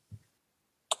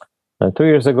 2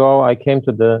 years ago, I came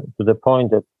to the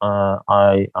point that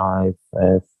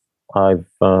I've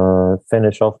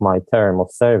finished off my term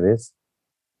of service,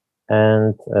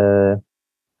 and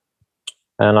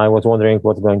I was wondering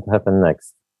what's going to happen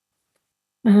next.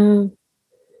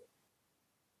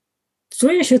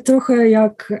 Czuję się trochę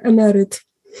jak emeryt.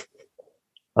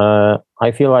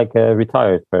 I feel like a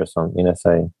retired person in SA.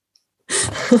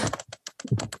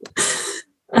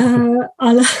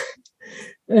 Ale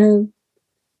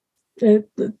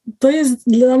to jest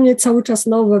dla mnie cały czas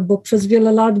nowe, bo przez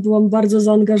wiele lat byłam bardzo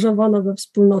zaangażowana we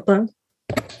wspólnotę.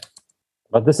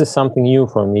 But this is something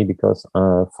new for me because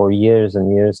for years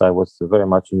and years I was very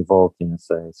much involved in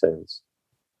service.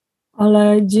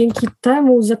 Ale dzięki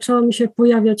temu zaczęła mi się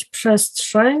pojawiać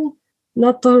przestrzeń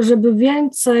na to, żeby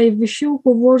więcej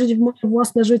wysiłku włożyć w moje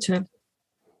własne życie.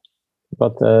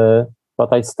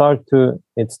 But it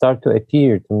started to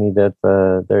appear to me that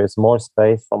there is more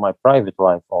space for my private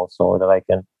life also, that I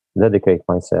can dedicate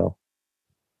myself.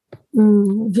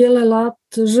 Wiele lat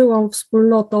żyłam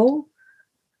wspólnotą,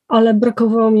 ale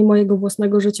brakowało mi mojego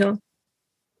własnego życia.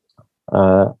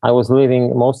 I was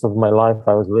living most of my life.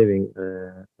 I was living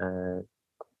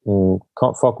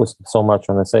focused so much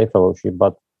on a safe fellowship,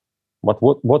 but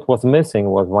what was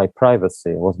missing was my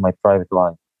privacy, was my private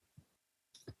life.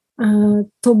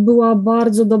 To była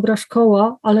bardzo dobra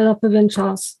szkoła, ale na pewien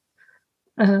czas.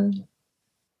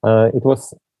 It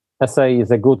was SA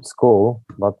is a good school,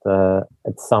 but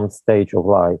at some stage of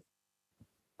life.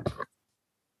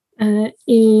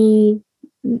 I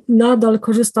nadal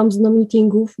korzystam z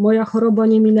meetingów. Moja choroba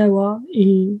nie minęła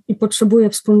i potrzebuję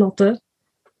wspólnoty.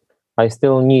 I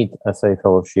still need a safe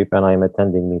fellowship and I'm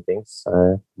attending meetings.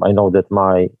 I know that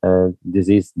my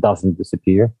disease doesn't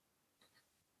disappear.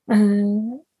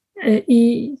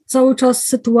 I cały czas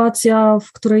sytuacja,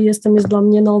 w której jestem, jest dla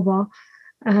mnie nowa.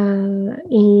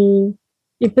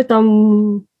 I pytam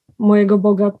mojego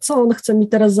Boga, co On chce mi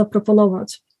teraz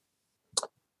zaproponować.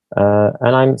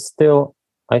 And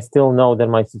I still know that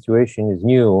my situation is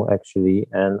new, actually,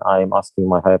 and I'm asking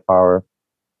my higher power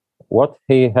what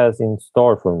He has in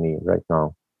store for me right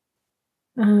now.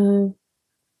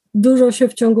 Dużo się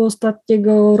w ciągu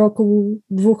ostatniego roku,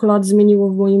 2 lat zmieniło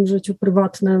w moim życiu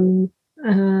prywatnym.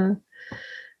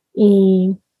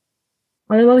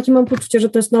 Ale mam poczucie, że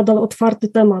to jest nadal otwarty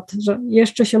temat, że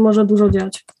jeszcze się może dużo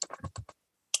dziać.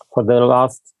 For the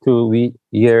last 2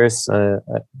 years,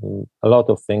 a lot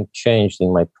of things changed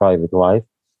in my private life,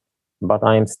 but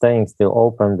I am staying still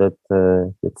open that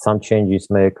some changes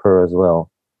may occur as well.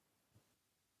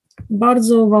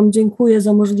 Bardzo Wam dziękuję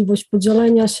za możliwość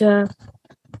podzielenia się.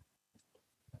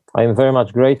 I am very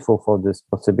much grateful for this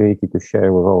possibility to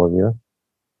share with all of you.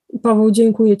 Paweł,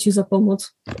 dziękuję Ci za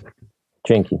pomoc.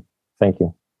 Dzięki. Thank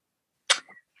you.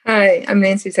 Hi, I'm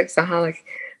Nancy Sexaholic.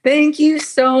 Thank you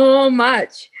so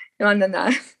much, Joanna.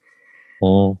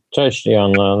 Cześć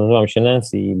Joanna, nazywam się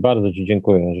Nancy i bardzo Ci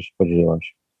dziękuję, że się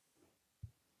podzieliłaś.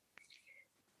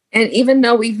 And even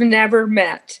though we've never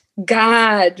met,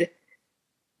 God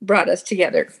brought us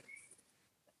together.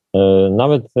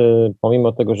 Nawet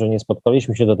pomimo tego, że nie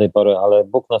spotkaliśmy się do tej pory, ale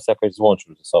Bóg nas jakoś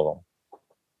złączył ze sobą.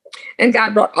 And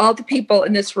God brought all the people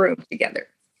in this room together.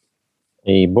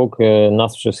 I Bóg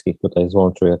nas wszystkich tutaj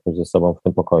złączył jakoś ze sobą w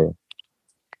tym pokoju.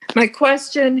 My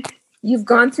question, you've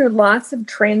gone through lots of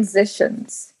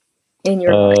transitions in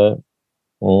your life.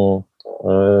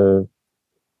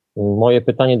 Moje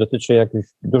pytanie dotyczy jakichś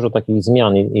dużo takich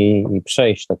zmian i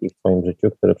przejść takich w twoim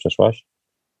życiu, które przeszłaś.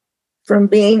 From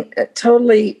being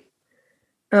totally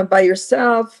by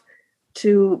yourself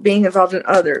to being involved in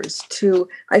others to,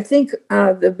 I think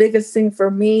the biggest thing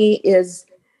for me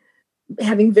is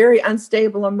having very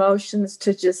unstable emotions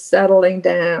to just settling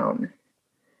down.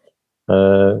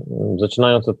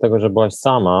 Zaczynając od tego, że byłaś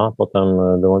sama, potem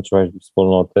dołączyłaś do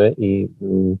wspólnoty i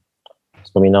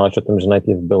wspominałaś o tym, że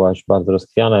najpierw byłaś bardzo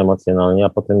rozchwiana emocjonalnie, a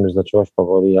potem już zaczęłaś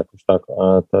powoli jakoś tak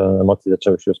te emocje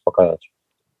zaczęły się uspokajać.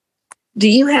 Do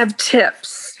you have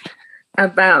tips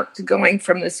about going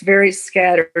from this very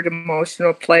scattered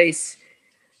emotional place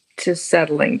to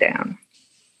settling down?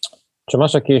 Czy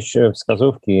masz jakieś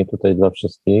wskazówki tutaj dla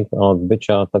wszystkich od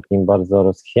bycia takim bardzo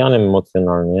rozchwianym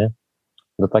emocjonalnie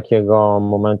do takiego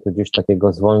momentu gdzieś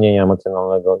takiego zwolnienia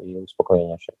emocjonalnego i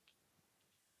uspokojenia się?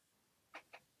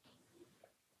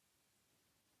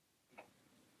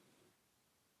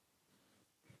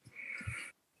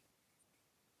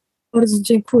 Bardzo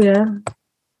dziękuję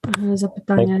za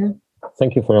pytanie.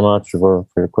 Thank you very much for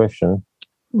your question.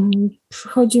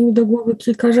 Przychodzi mi do głowy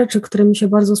kilka rzeczy, które mi się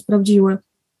bardzo sprawdziły.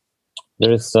 I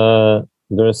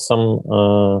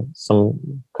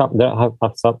have a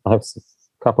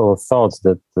couple of thoughts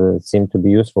that seem to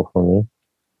be useful for me.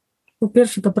 Po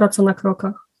pierwsze, to praca na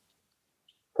krokach.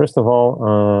 First of all,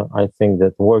 I think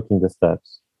that working the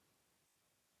steps.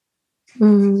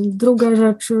 Druga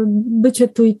rzecz, bycie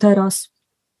tu i teraz,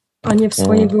 a nie w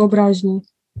swojej wyobraźni.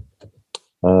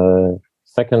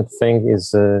 Second thing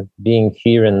is being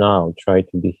here and now. Try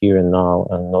to be here and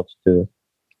now and not to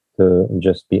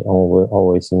just be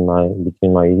always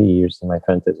between my ears and my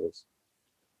fantasies.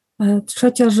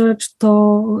 Trzecia rzecz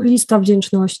to lista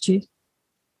wdzięczności.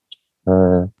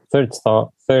 Third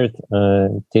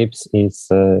tips is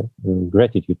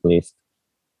gratitude list.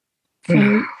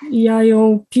 Ja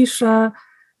ją piszę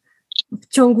w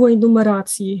ciągłej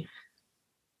numeracji.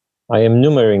 I am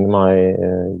numbering my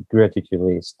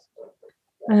gratitude list.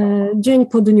 Dzień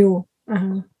po dniu.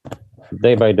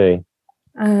 Day by day.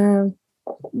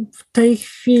 W tej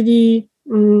chwili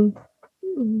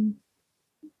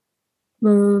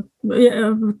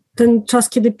ten czas,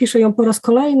 kiedy piszę ją po raz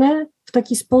kolejny w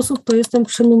taki sposób, to jestem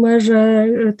przy numerze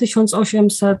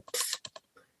 1800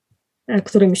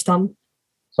 którymś tam.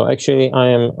 So actually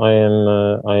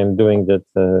I am doing that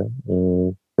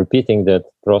repeating that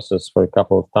process for a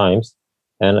couple of times,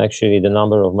 and actually the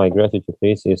number of my gratitude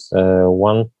list is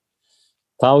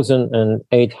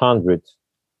 1800.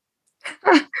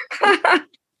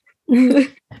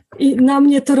 I na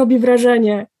mnie to robi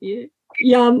wrażenie.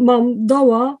 Ja mam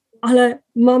doła, ale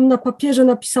mam na papierze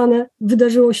napisane,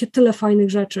 wydarzyło się tyle fajnych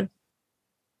rzeczy.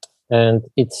 And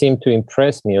it seemed to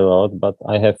impress me a lot, but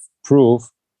I have proof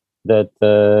that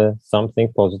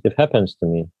something positive happens to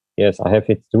me. Yes, I have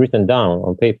it written down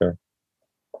on paper.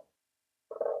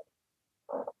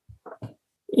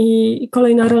 I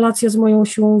kolejna relacja z moją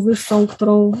siłą wyższą,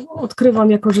 którą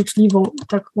odkrywam jako życzliwą.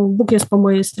 Tak, Bóg jest po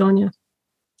mojej stronie.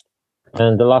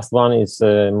 And the last one is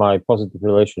my positive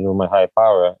relation with my higher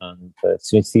power, and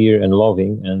sincere and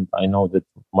loving, and I know that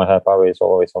my higher power is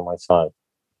always on my side.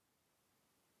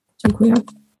 Dziękuję.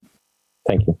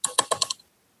 Thank you.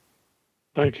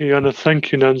 Thank you, Joanna.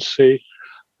 Thank you, Nancy.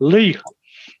 Lee.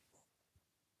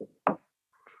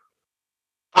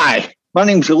 Hi, my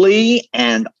name's Lee,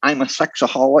 and I'm a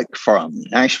sexaholic from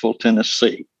Nashville,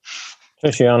 Tennessee.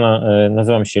 Cześć Joanna,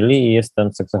 nazywam się Lee i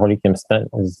jestem seksoholikiem z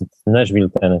Nashville,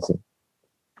 Tennessee.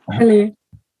 Lee.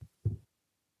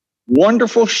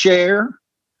 Wonderful share.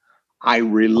 I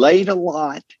relate a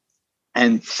lot,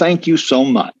 and thank you so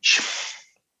much.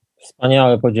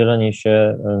 Wspaniałe podzielenie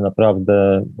się,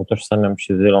 naprawdę utożsamiam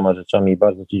się z wieloma rzeczami i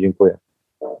bardzo Ci dziękuję.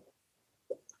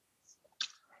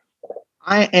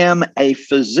 I am a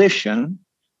physician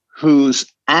whose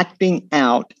acting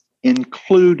out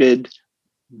included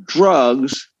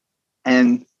drugs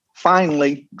and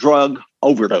finally drug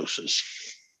overdoses.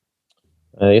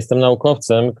 Jestem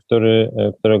naukowcem,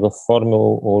 którego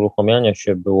formą uruchamiania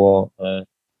się było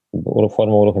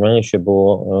formą uruchamiania się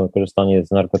było korzystanie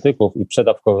z narkotyków i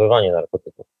przedawkowywanie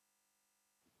narkotyków.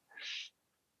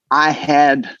 I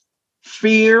had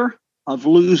fear of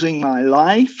losing my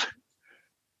life,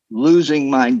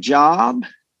 losing my job,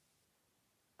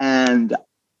 and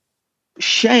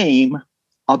shame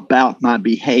about my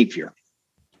behavior.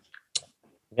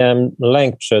 Miałem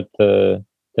lęk przed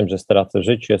tym, że stracę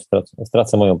życie,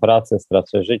 stracę moją pracę,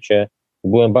 stracę życie.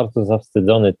 Byłem bardzo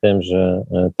zawstydzony tym, że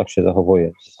tak się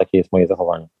zachowuję, że takie jest moje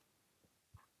zachowanie.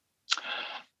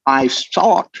 I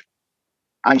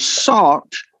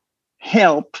sought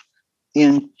help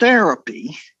in therapy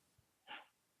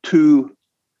to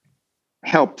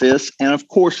help this, and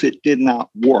of course it did not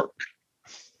work.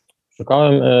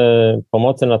 Szukałem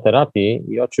pomocy na terapii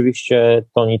i oczywiście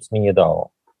to nic mi nie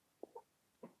dało.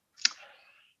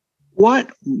 What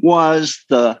was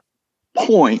the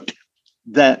point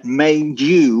that made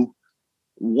you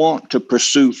want to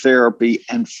pursue therapy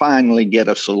and finally get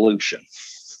a solution?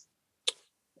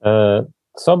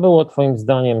 Co było twoim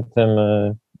zdaniem tym,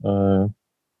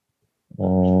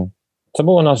 co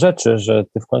było na rzeczy, że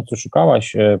ty w końcu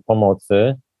szukałaś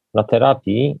pomocy na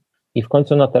terapii i w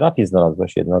końcu na terapii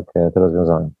znalazłeś jednak te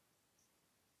rozwiązania?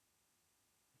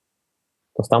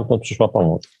 To stamtąd przyszła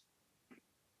pomoc.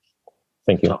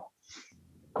 Thank you.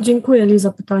 Dziękuję, Li,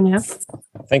 za pytanie.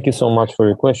 Thank you so much for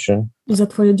your question. I za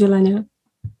twoje dzielenie.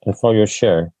 And for your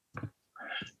share.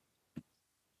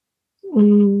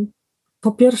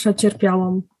 Po pierwsze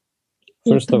cierpiałam. I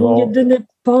First to of był all, jedyny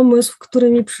pomysł,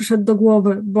 który mi przyszedł do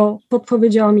głowy, bo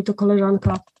podpowiedziała mi to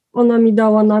koleżanka. Ona mi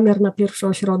dała namiar na pierwszy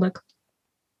ośrodek.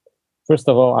 First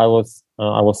of all,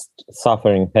 I was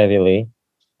suffering heavily,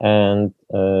 and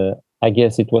I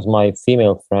guess it was my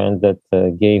female friend that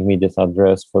gave me this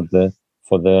address for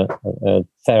the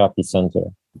therapy center.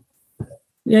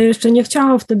 Ja jeszcze nie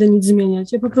chciałam wtedy nic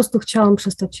zmieniać. Ja po prostu chciałam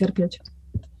przestać cierpieć.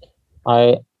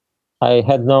 I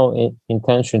had no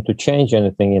intention to change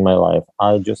anything in my life.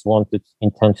 I just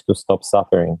intend to stop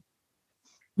suffering.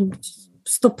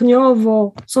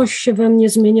 Stopniowo coś się we mnie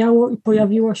zmieniało i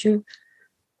pojawiła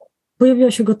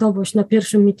się gotowość na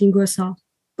pierwszym meetingu SA.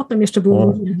 Potem jeszcze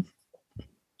był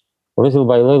Little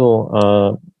by little,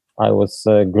 I was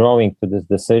growing to this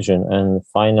decision, and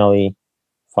finally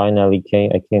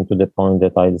I came to the point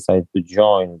that I decided to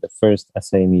join the first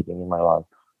SA meeting in my life.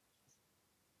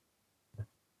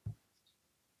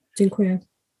 Dziękuję.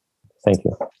 Thank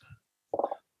you.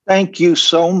 Thank you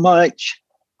so much.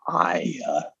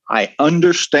 I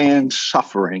understand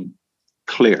suffering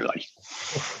clearly.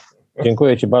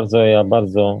 Dziękuję ci bardzo. Ja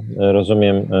bardzo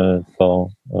rozumiem to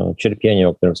cierpienie,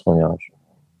 o którym wspomniałeś.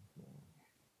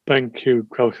 Thank you,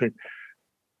 Klaus.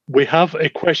 We have a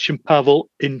question, Pavel,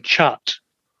 in chat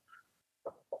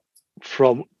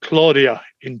from Claudia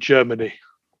in Germany.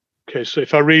 Okay, so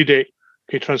if I read it,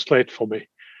 can you translate for me?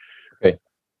 Okay.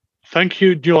 Thank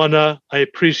you, Joanna. I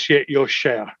appreciate your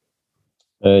share.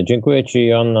 Dziękuję ci,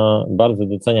 Joanna. Bardzo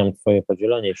doceniam twoje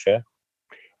podzielenie się.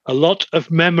 A lot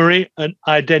of memory and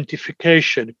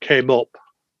identification came up.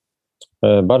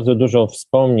 Bardzo dużo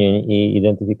wspomnień i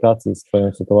identyfikacji z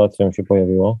twoją sytuacją się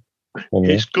pojawiło u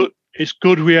mnie. It's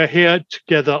good we are here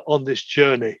together on this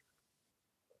journey.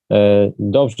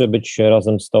 Dobrze być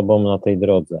razem z tobą na tej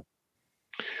drodze.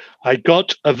 I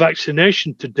got a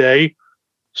vaccination today,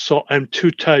 so I'm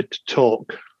too tired to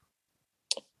talk.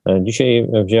 Dzisiaj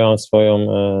wzięłam swoją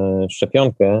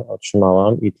szczepionkę,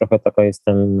 otrzymałam i trochę taka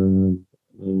jestem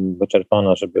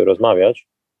wyczerpana, żeby rozmawiać.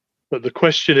 But the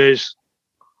question is,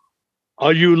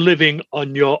 are you living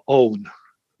on your own?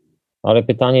 Ale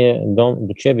pytanie do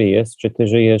ciebie jest, czy ty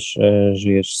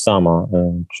żyjesz sama,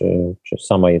 czy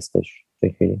sama jesteś w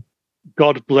tej chwili?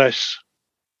 God bless,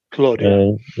 Claudia.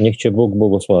 Niech cię Bóg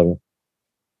błogosławi.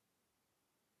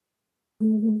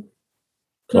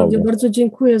 Klaudia, bardzo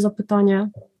dziękuję za pytanie.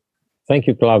 Thank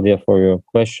you, Claudia, for your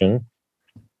question.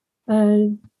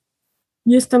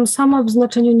 Jestem sama w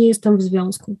znaczeniu nie jestem w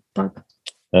związku, tak.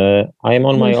 I am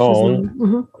on my own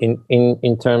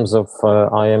in terms of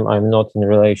I'm not in a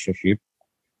relationship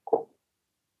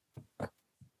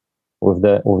with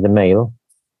the male.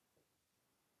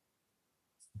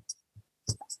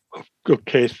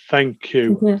 Okay, thank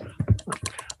you.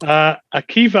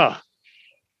 Akiva.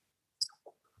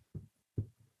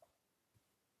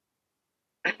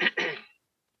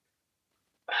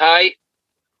 Hi.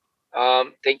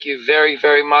 Thank you very,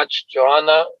 very much,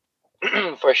 Joanna,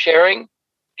 for sharing.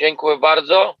 Dziękuję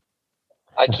bardzo.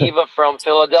 Akiva from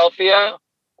Philadelphia,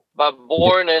 but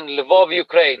born in Lvov,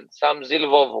 Ukraine. Sam z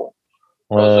Lvovu.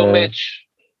 Rozumieć.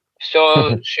 So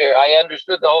share. I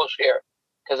understood the whole share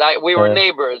because we were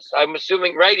neighbors. I'm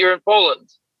assuming, right? You're in Poland.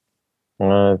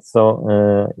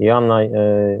 Joanna,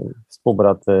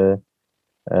 współbrat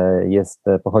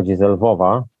pochodzi z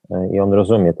Lwowa i on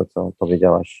rozumie to, co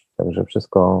powiedziałaś, także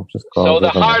wszystko So the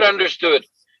zrozumiał. heart understood.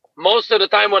 Most of the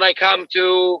time when I come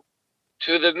to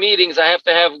the meetings, I have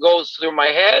to have goes through my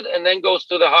head and then goes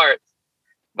to the heart.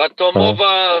 But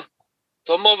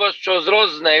to mowa що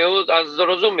зрозумію, a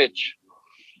zrozumieć.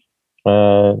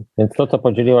 Więc to, co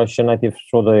podzieliłaś się, najpierw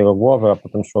szło do jego głowy, a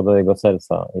potem szło do jego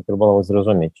serca i próbował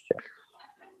zrozumieć cię.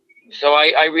 So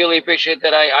I really appreciate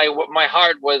that my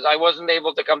heart I wasn't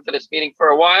able to come to this meeting for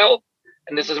a while,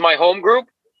 and this is my home group.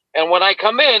 And when I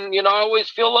come in, I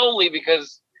always feel lonely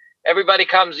because everybody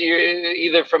comes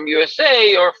either from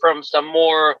USA or from some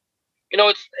more,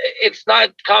 it's not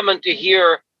common to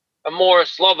hear a more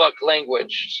Slovak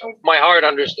language. So my heart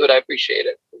understood. I appreciate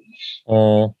it.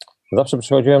 Zawsze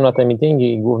przychodziłem na te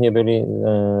meetingi i głównie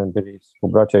byli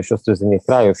współbracia i siostry z innych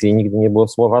krajów i nigdy nie było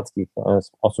słowackich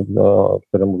osób,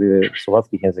 które mówiły w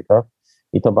słowackich językach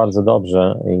i to bardzo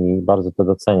dobrze i bardzo to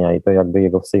docenia i to jakby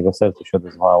w jego sercu się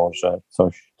odezwało, że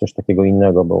coś takiego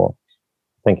innego było.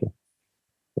 Thank you.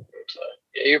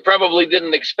 You probably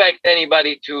didn't expect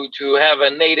anybody to have a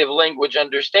native language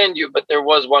understand you, but there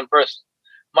was one person.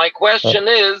 My question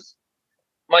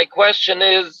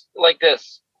is like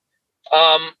this.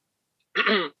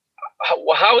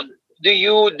 How do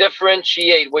you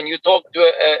differentiate when you talk to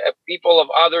a people of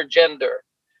other gender?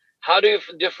 How do you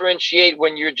differentiate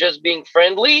when you're just being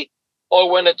friendly or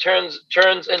when it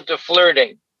turns into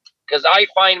flirting? Because I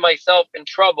find myself in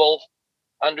trouble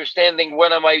understanding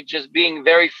when am I just being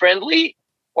very friendly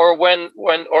or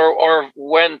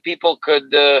when people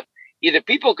could either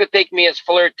people could take me as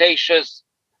flirtatious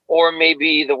or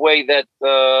maybe the way that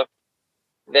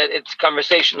its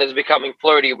conversation is becoming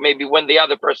flirty, maybe when the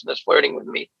other person is flirting with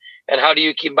me. And how do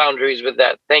you keep boundaries with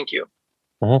that? Thank you.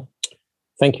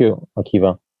 Thank you,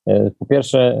 Akiva. Po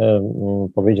pierwsze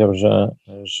powiedział,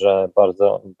 że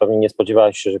bardzo pewnie nie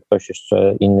spodziewałeś się, że ktoś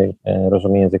jeszcze inny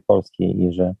rozumie język polski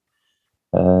i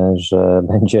że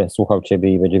będzie słuchał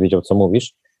ciebie i będzie wiedział, co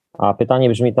mówisz. A pytanie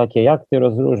brzmi takie, jak ty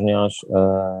rozróżniasz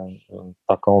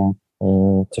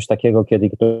coś takiego, kiedy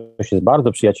ktoś jest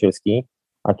bardzo przyjacielski,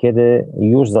 a kiedy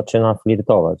już zaczyna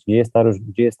flirtować?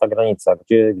 Gdzie jest ta granica?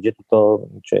 Gdzie ty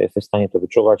czy jesteś w stanie to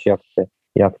wyczuwać?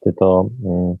 Jak ty to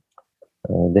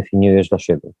definiujesz dla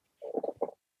siebie?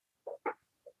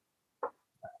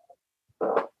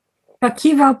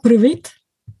 Akiva, prywit.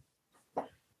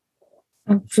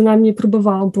 Przynajmniej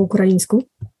próbowałam po ukraińsku.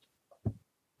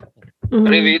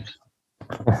 Prywit.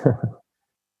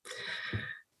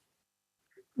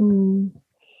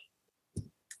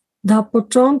 Na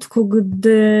początku,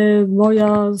 gdy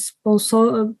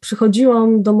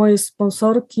przychodziłam do mojej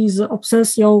sponsorki z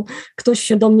obsesją, ktoś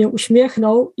się do mnie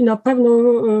uśmiechnął i na pewno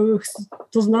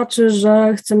to znaczy,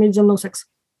 że chce mieć ze mną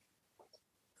seks.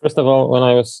 First of all,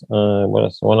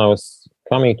 when I was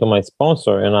coming to my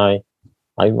sponsor and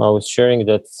I was sharing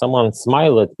that someone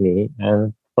smiled at me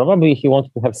and probably he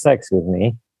wanted to have sex with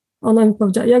me. Ona mi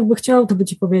powiedziała, jakby chciał, to by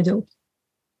ci powiedział.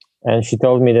 And she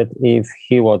told me that if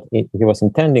he was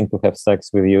intending to have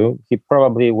sex with you, he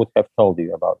probably would have told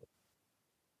you about it.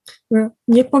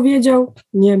 Nie powiedział,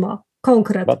 nie ma.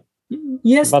 Konkret.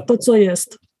 Jest to, co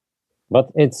jest. But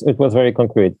it was very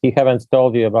concrete. He haven't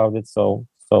told you about it, so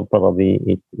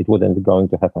probably it wouldn't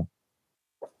going to happen.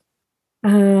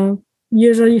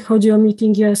 Jeżeli chodzi o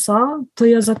meeting ESA, to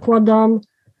ja zakładam,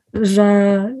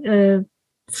 że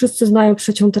wszyscy znają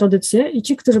trzecią tradycję i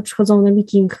ci, którzy przychodzą na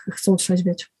meeting, chcą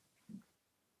trzeźwieć.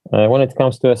 When it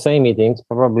comes to SA meetings,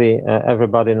 probably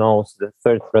everybody knows the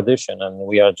third tradition, and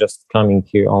we are just coming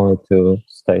here only to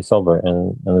stay sober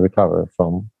and recover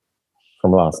from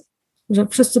last. Że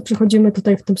wszyscy przychodzimy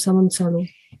tutaj w tym samym celu.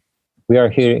 We are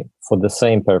here for the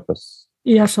same purpose.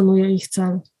 I ja szanuję ich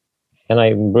cel. And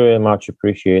I very much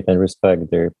appreciate and respect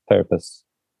their purpose.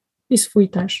 I swój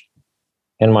też.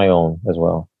 And my own as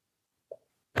well.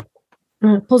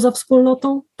 Poza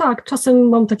wspólnotą? Tak, czasem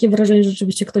mam takie wrażenie, że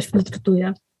rzeczywiście ktoś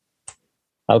flirtuje.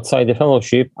 Outside the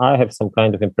fellowship, I have some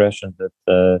kind of impression that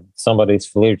somebody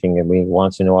is flirting with me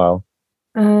once in a while.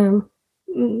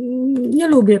 Nie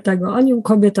lubię tego, ani u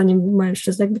kobiet, ani u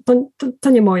mężczyzn. Jakby to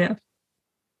nie moje.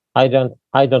 I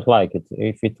don't like it.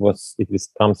 If it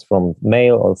comes from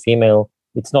male or female,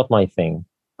 it's not my thing.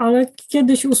 Ale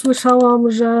kiedyś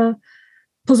usłyszałam, że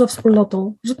poza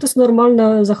wspólnotą, że to jest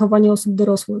normalne zachowanie osób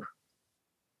dorosłych.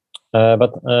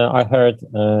 But I heard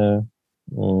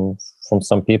from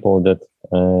some people that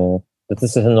this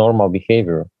is a normal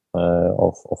behavior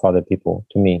of other people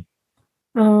to me.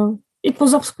 I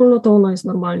poza wspólnotą ono jest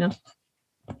normalne.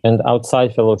 And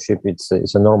outside fellowship,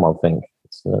 it's a normal thing.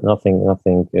 It's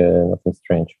nothing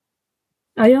strange.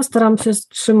 A ja staram się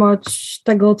trzymać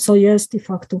tego, co jest i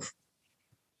faktów.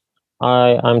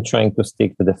 I'm trying to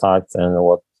stick to the facts and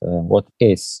what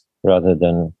is rather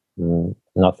than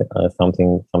nothing,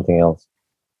 something else.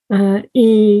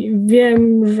 I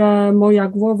wiem, że moja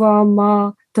głowa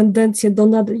ma tendencję do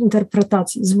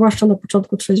nadinterpretacji, zwłaszcza na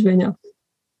początku trzeźwienia,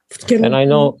 w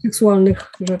kierunku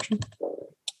seksualnych rzeczy.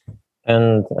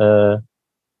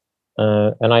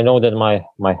 And I know that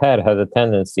my head has a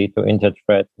tendency to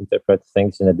interpret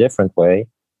things in a different way,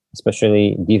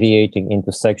 especially deviating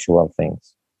into sexual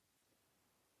things.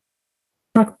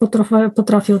 Tak,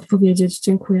 potrafię odpowiedzieć.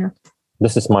 Dziękuję.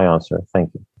 This is my answer.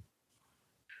 Thank you.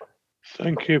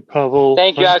 Thank you, Pavel.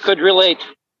 Thank you. I could relate.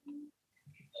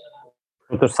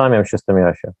 Utożsamiam się z tym,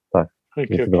 Jasie. Tak. Thank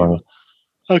you.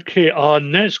 Okay, our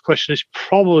next question is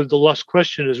probably the last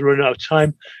question as we're running out of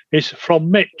time. It's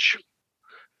from Mitch.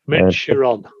 Mitch, you're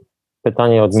on.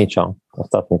 Pytanie od Mitcha.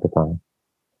 Ostatnie pytanie.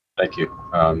 Thank you,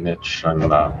 Mitch. I'm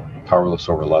powerless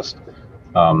over lust.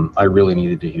 I really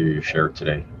needed to hear your share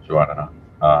today, Joanna.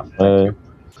 Thank you.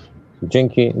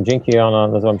 Dzięki, Joanna.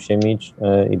 Nazywam się Mitch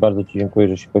i bardzo Ci dziękuję,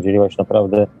 że się podzieliłaś.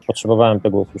 Naprawdę potrzebowałem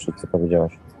tego usłyszeć, co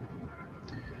powiedziałaś.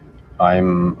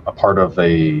 I'm a part of a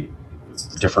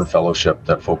different fellowship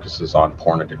that focuses on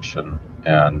porn addiction,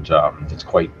 and it's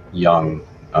quite young.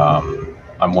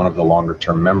 I'm one of the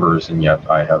longer-term members, and yet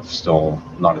I have still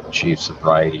not achieved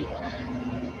sobriety.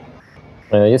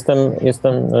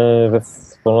 Jestem we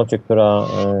wspólnocie, która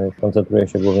koncentruje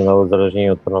się głównie na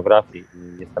uzależnieniu od pornografii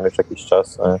i jestem już jakiś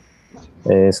czas.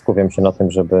 Skupiam się na tym,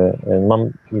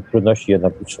 mam trudności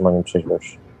jednak z utrzymaniem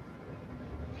trzeźwości.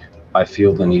 I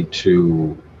feel the need to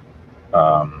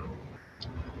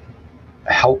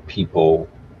help people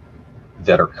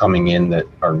that are coming in that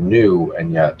are new,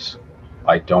 and yet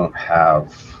I don't have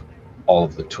all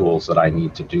of the tools that I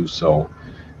need to do so,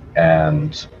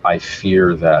 and I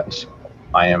fear that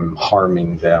I am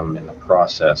harming them in the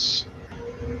process.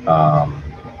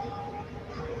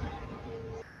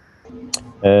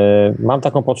 Mam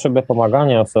taką potrzebę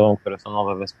pomagania osobom, które są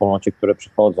nowe we wspólnocie, które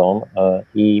przychodzą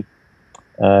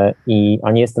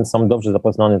a nie jestem sam dobrze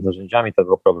zapoznany z narzędziami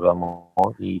tego programu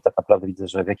i tak naprawdę widzę,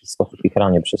 że w jakiś sposób ich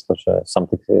ranię przez to, że sam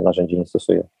tych narzędzi nie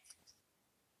stosuję.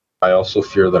 I also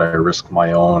fear that I risk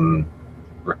my own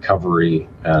recovery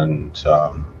and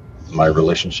my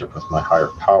relationship with my higher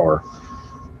power,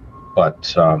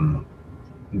 but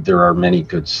there are many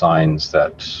good signs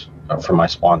that from my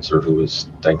sponsor, who is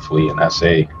thankfully an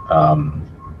SA,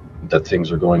 that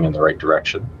things are going in the right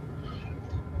direction.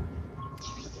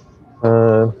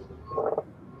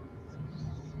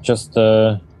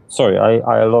 Sorry,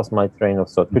 I lost my train of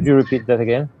thought. Could you repeat that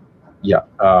again? Yeah,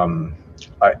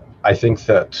 I think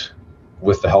that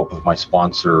with the help of my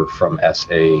sponsor from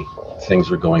SA,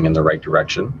 things are going in the right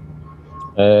direction.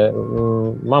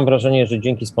 Mam wrażenie, że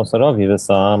dzięki sponsorowi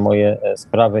WSA moje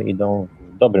sprawy idą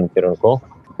w dobrym kierunku.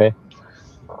 Okay.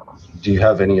 Do you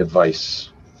have any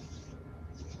advice?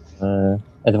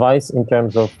 Advice in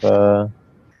terms of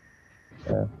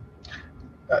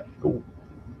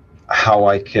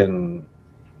how I can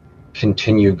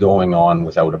continue going on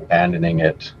without abandoning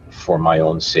it for my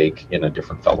own sake in a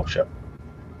different fellowship.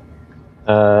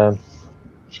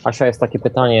 Asia, jest takie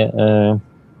pytanie.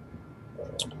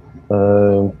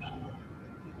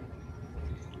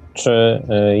 Czy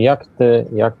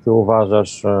jak ty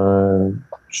uważasz,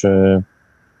 czy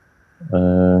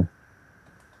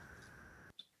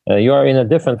you are in a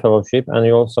different fellowship and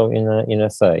you're also in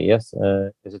SA, yes?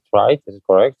 Is it right? Is it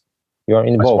correct? You are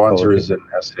in my both. My sponsor fellowships. is in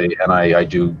SA, and I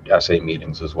do SA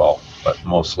meetings as well, but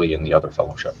mostly in the other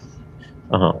fellowship.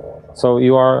 Uh-huh. So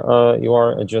you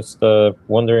are just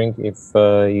wondering if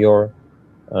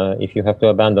you have to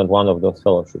abandon one of those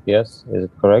fellowships, yes? Is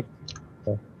it correct?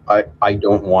 I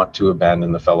don't want to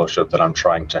abandon the fellowship that I'm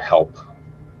trying to help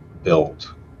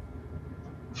build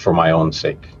for my own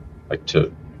sake, like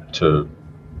to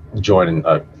join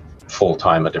a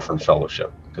full-time, a different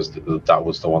fellowship, because that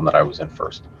was the one that I was in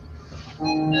first.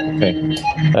 Okay.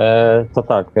 To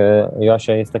tak,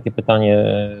 Joasia, jest takie pytanie,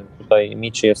 tutaj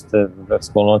Mitch jest we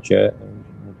wspólnocie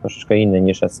troszeczkę inny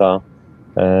niż SA,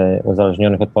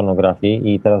 uzależnionych od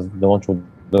pornografii i teraz dołączył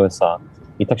do SA.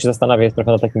 I tak się zastanawia, jest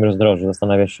trochę na takim rozdrożu,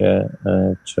 zastanawia się,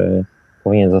 czy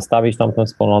powinien zostawić tamtą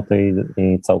wspólnotę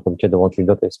i całkowicie dołączyć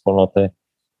do tej wspólnoty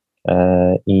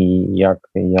i jak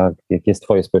jest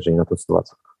twoje spojrzenie na tę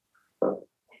sytuację?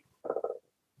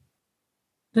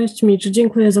 Cześć Mitch,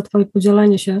 dziękuję za twoje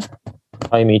podzielenie się.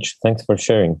 Hi Mitch, thanks for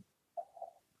sharing.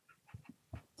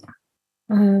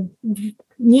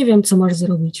 Nie wiem, co masz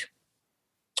zrobić.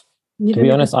 Nie wiem,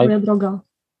 jaka jest twoja droga.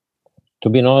 To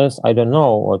be honest, I don't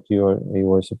know what you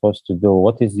were supposed to do.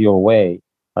 What is your way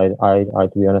To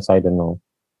be honest, I don't know.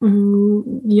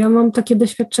 Ja mam takie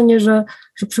doświadczenie, że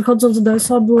przychodząc do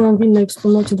SA byłam w innej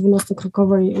wspólnocie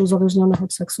 12-krokowej uzależnionych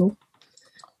od seksu.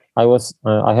 I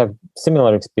have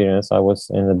similar experience. I was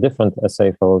in a different SA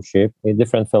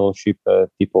fellowship,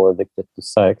 people addicted to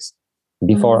sex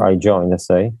before I joined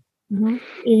SA.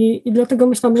 I dlatego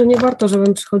myślałam, że nie warto,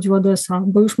 żebym przychodziła do SA,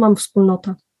 bo już mam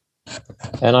wspólnotę.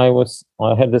 And I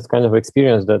had this kind of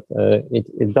experience that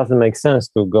it doesn't make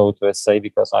sense to go to SA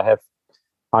because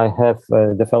I have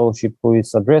the fellowship who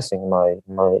is addressing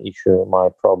my issue,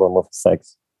 my problem of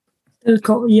sex.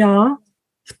 Tylko ja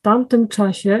w tamtym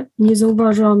czasie nie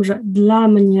zauważyłam, że dla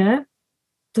mnie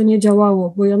to nie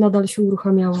działało, bo ja nadal się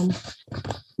uruchamiałam.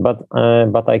 But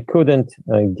I couldn't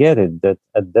get it that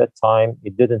at that time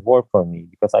it didn't work for me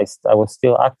because I was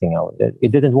still acting out.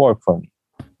 It didn't work for me.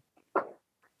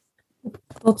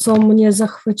 To, co mnie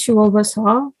zachwyciło w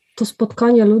SA, to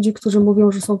spotkanie ludzi, którzy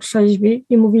mówią, że są trzeźwi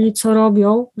i mówili, co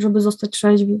robią, żeby zostać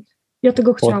trzeźwi. Ja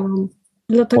tego chciałam.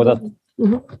 Dlatego...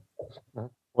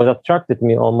 What attracted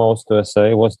me almost to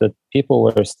SA was that people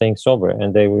were staying sober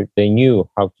and they knew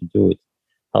how to do it,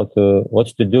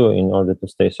 what to do in order to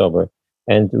stay sober.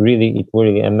 And it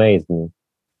really amazed me.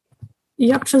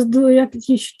 Ja przez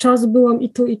jakiś czas byłam i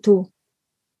tu.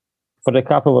 For a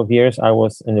couple of years, I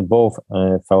was in both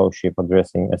fellowship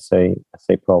addressing SA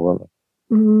problem.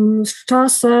 Z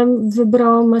czasem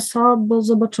wybrałam SA, bo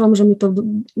zobaczyłam, że mi to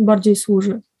bardziej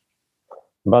służy.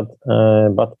 But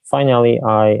finally,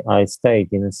 I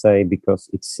stayed in SA because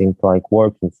it seemed like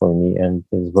working for me, and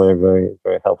it's very, very,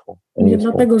 very helpful. Nie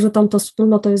dlatego, że tamta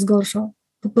wspólnota jest gorsza.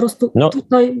 Po prostu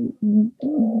tutaj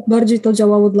bardziej to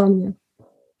działało dla mnie.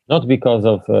 Not because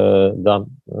of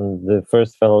the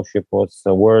first fellowship was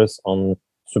worse on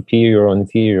superior or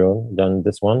inferior than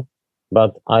this one,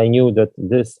 but I knew that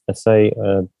this SA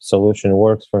solution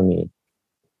works for me.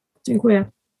 Dziękuję.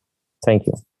 Thank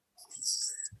you.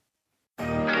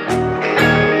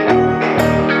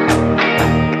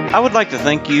 I would like to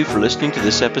thank you for listening to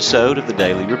this episode of the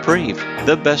Daily Reprieve,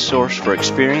 the best source for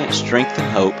experience, strength,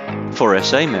 and hope for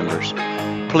SA members.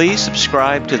 Please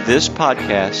subscribe to this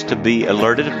podcast to be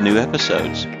alerted of new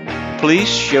episodes. Please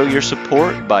show your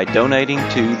support by donating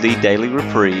to the Daily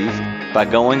Reprieve by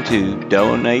going to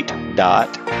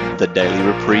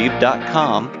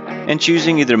donate.thedailyreprieve.com and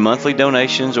choosing either monthly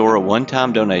donations or a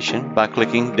one-time donation by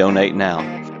clicking Donate Now.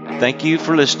 Thank you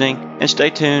for listening and stay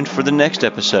tuned for the next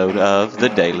episode of The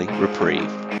Daily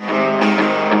Reprieve.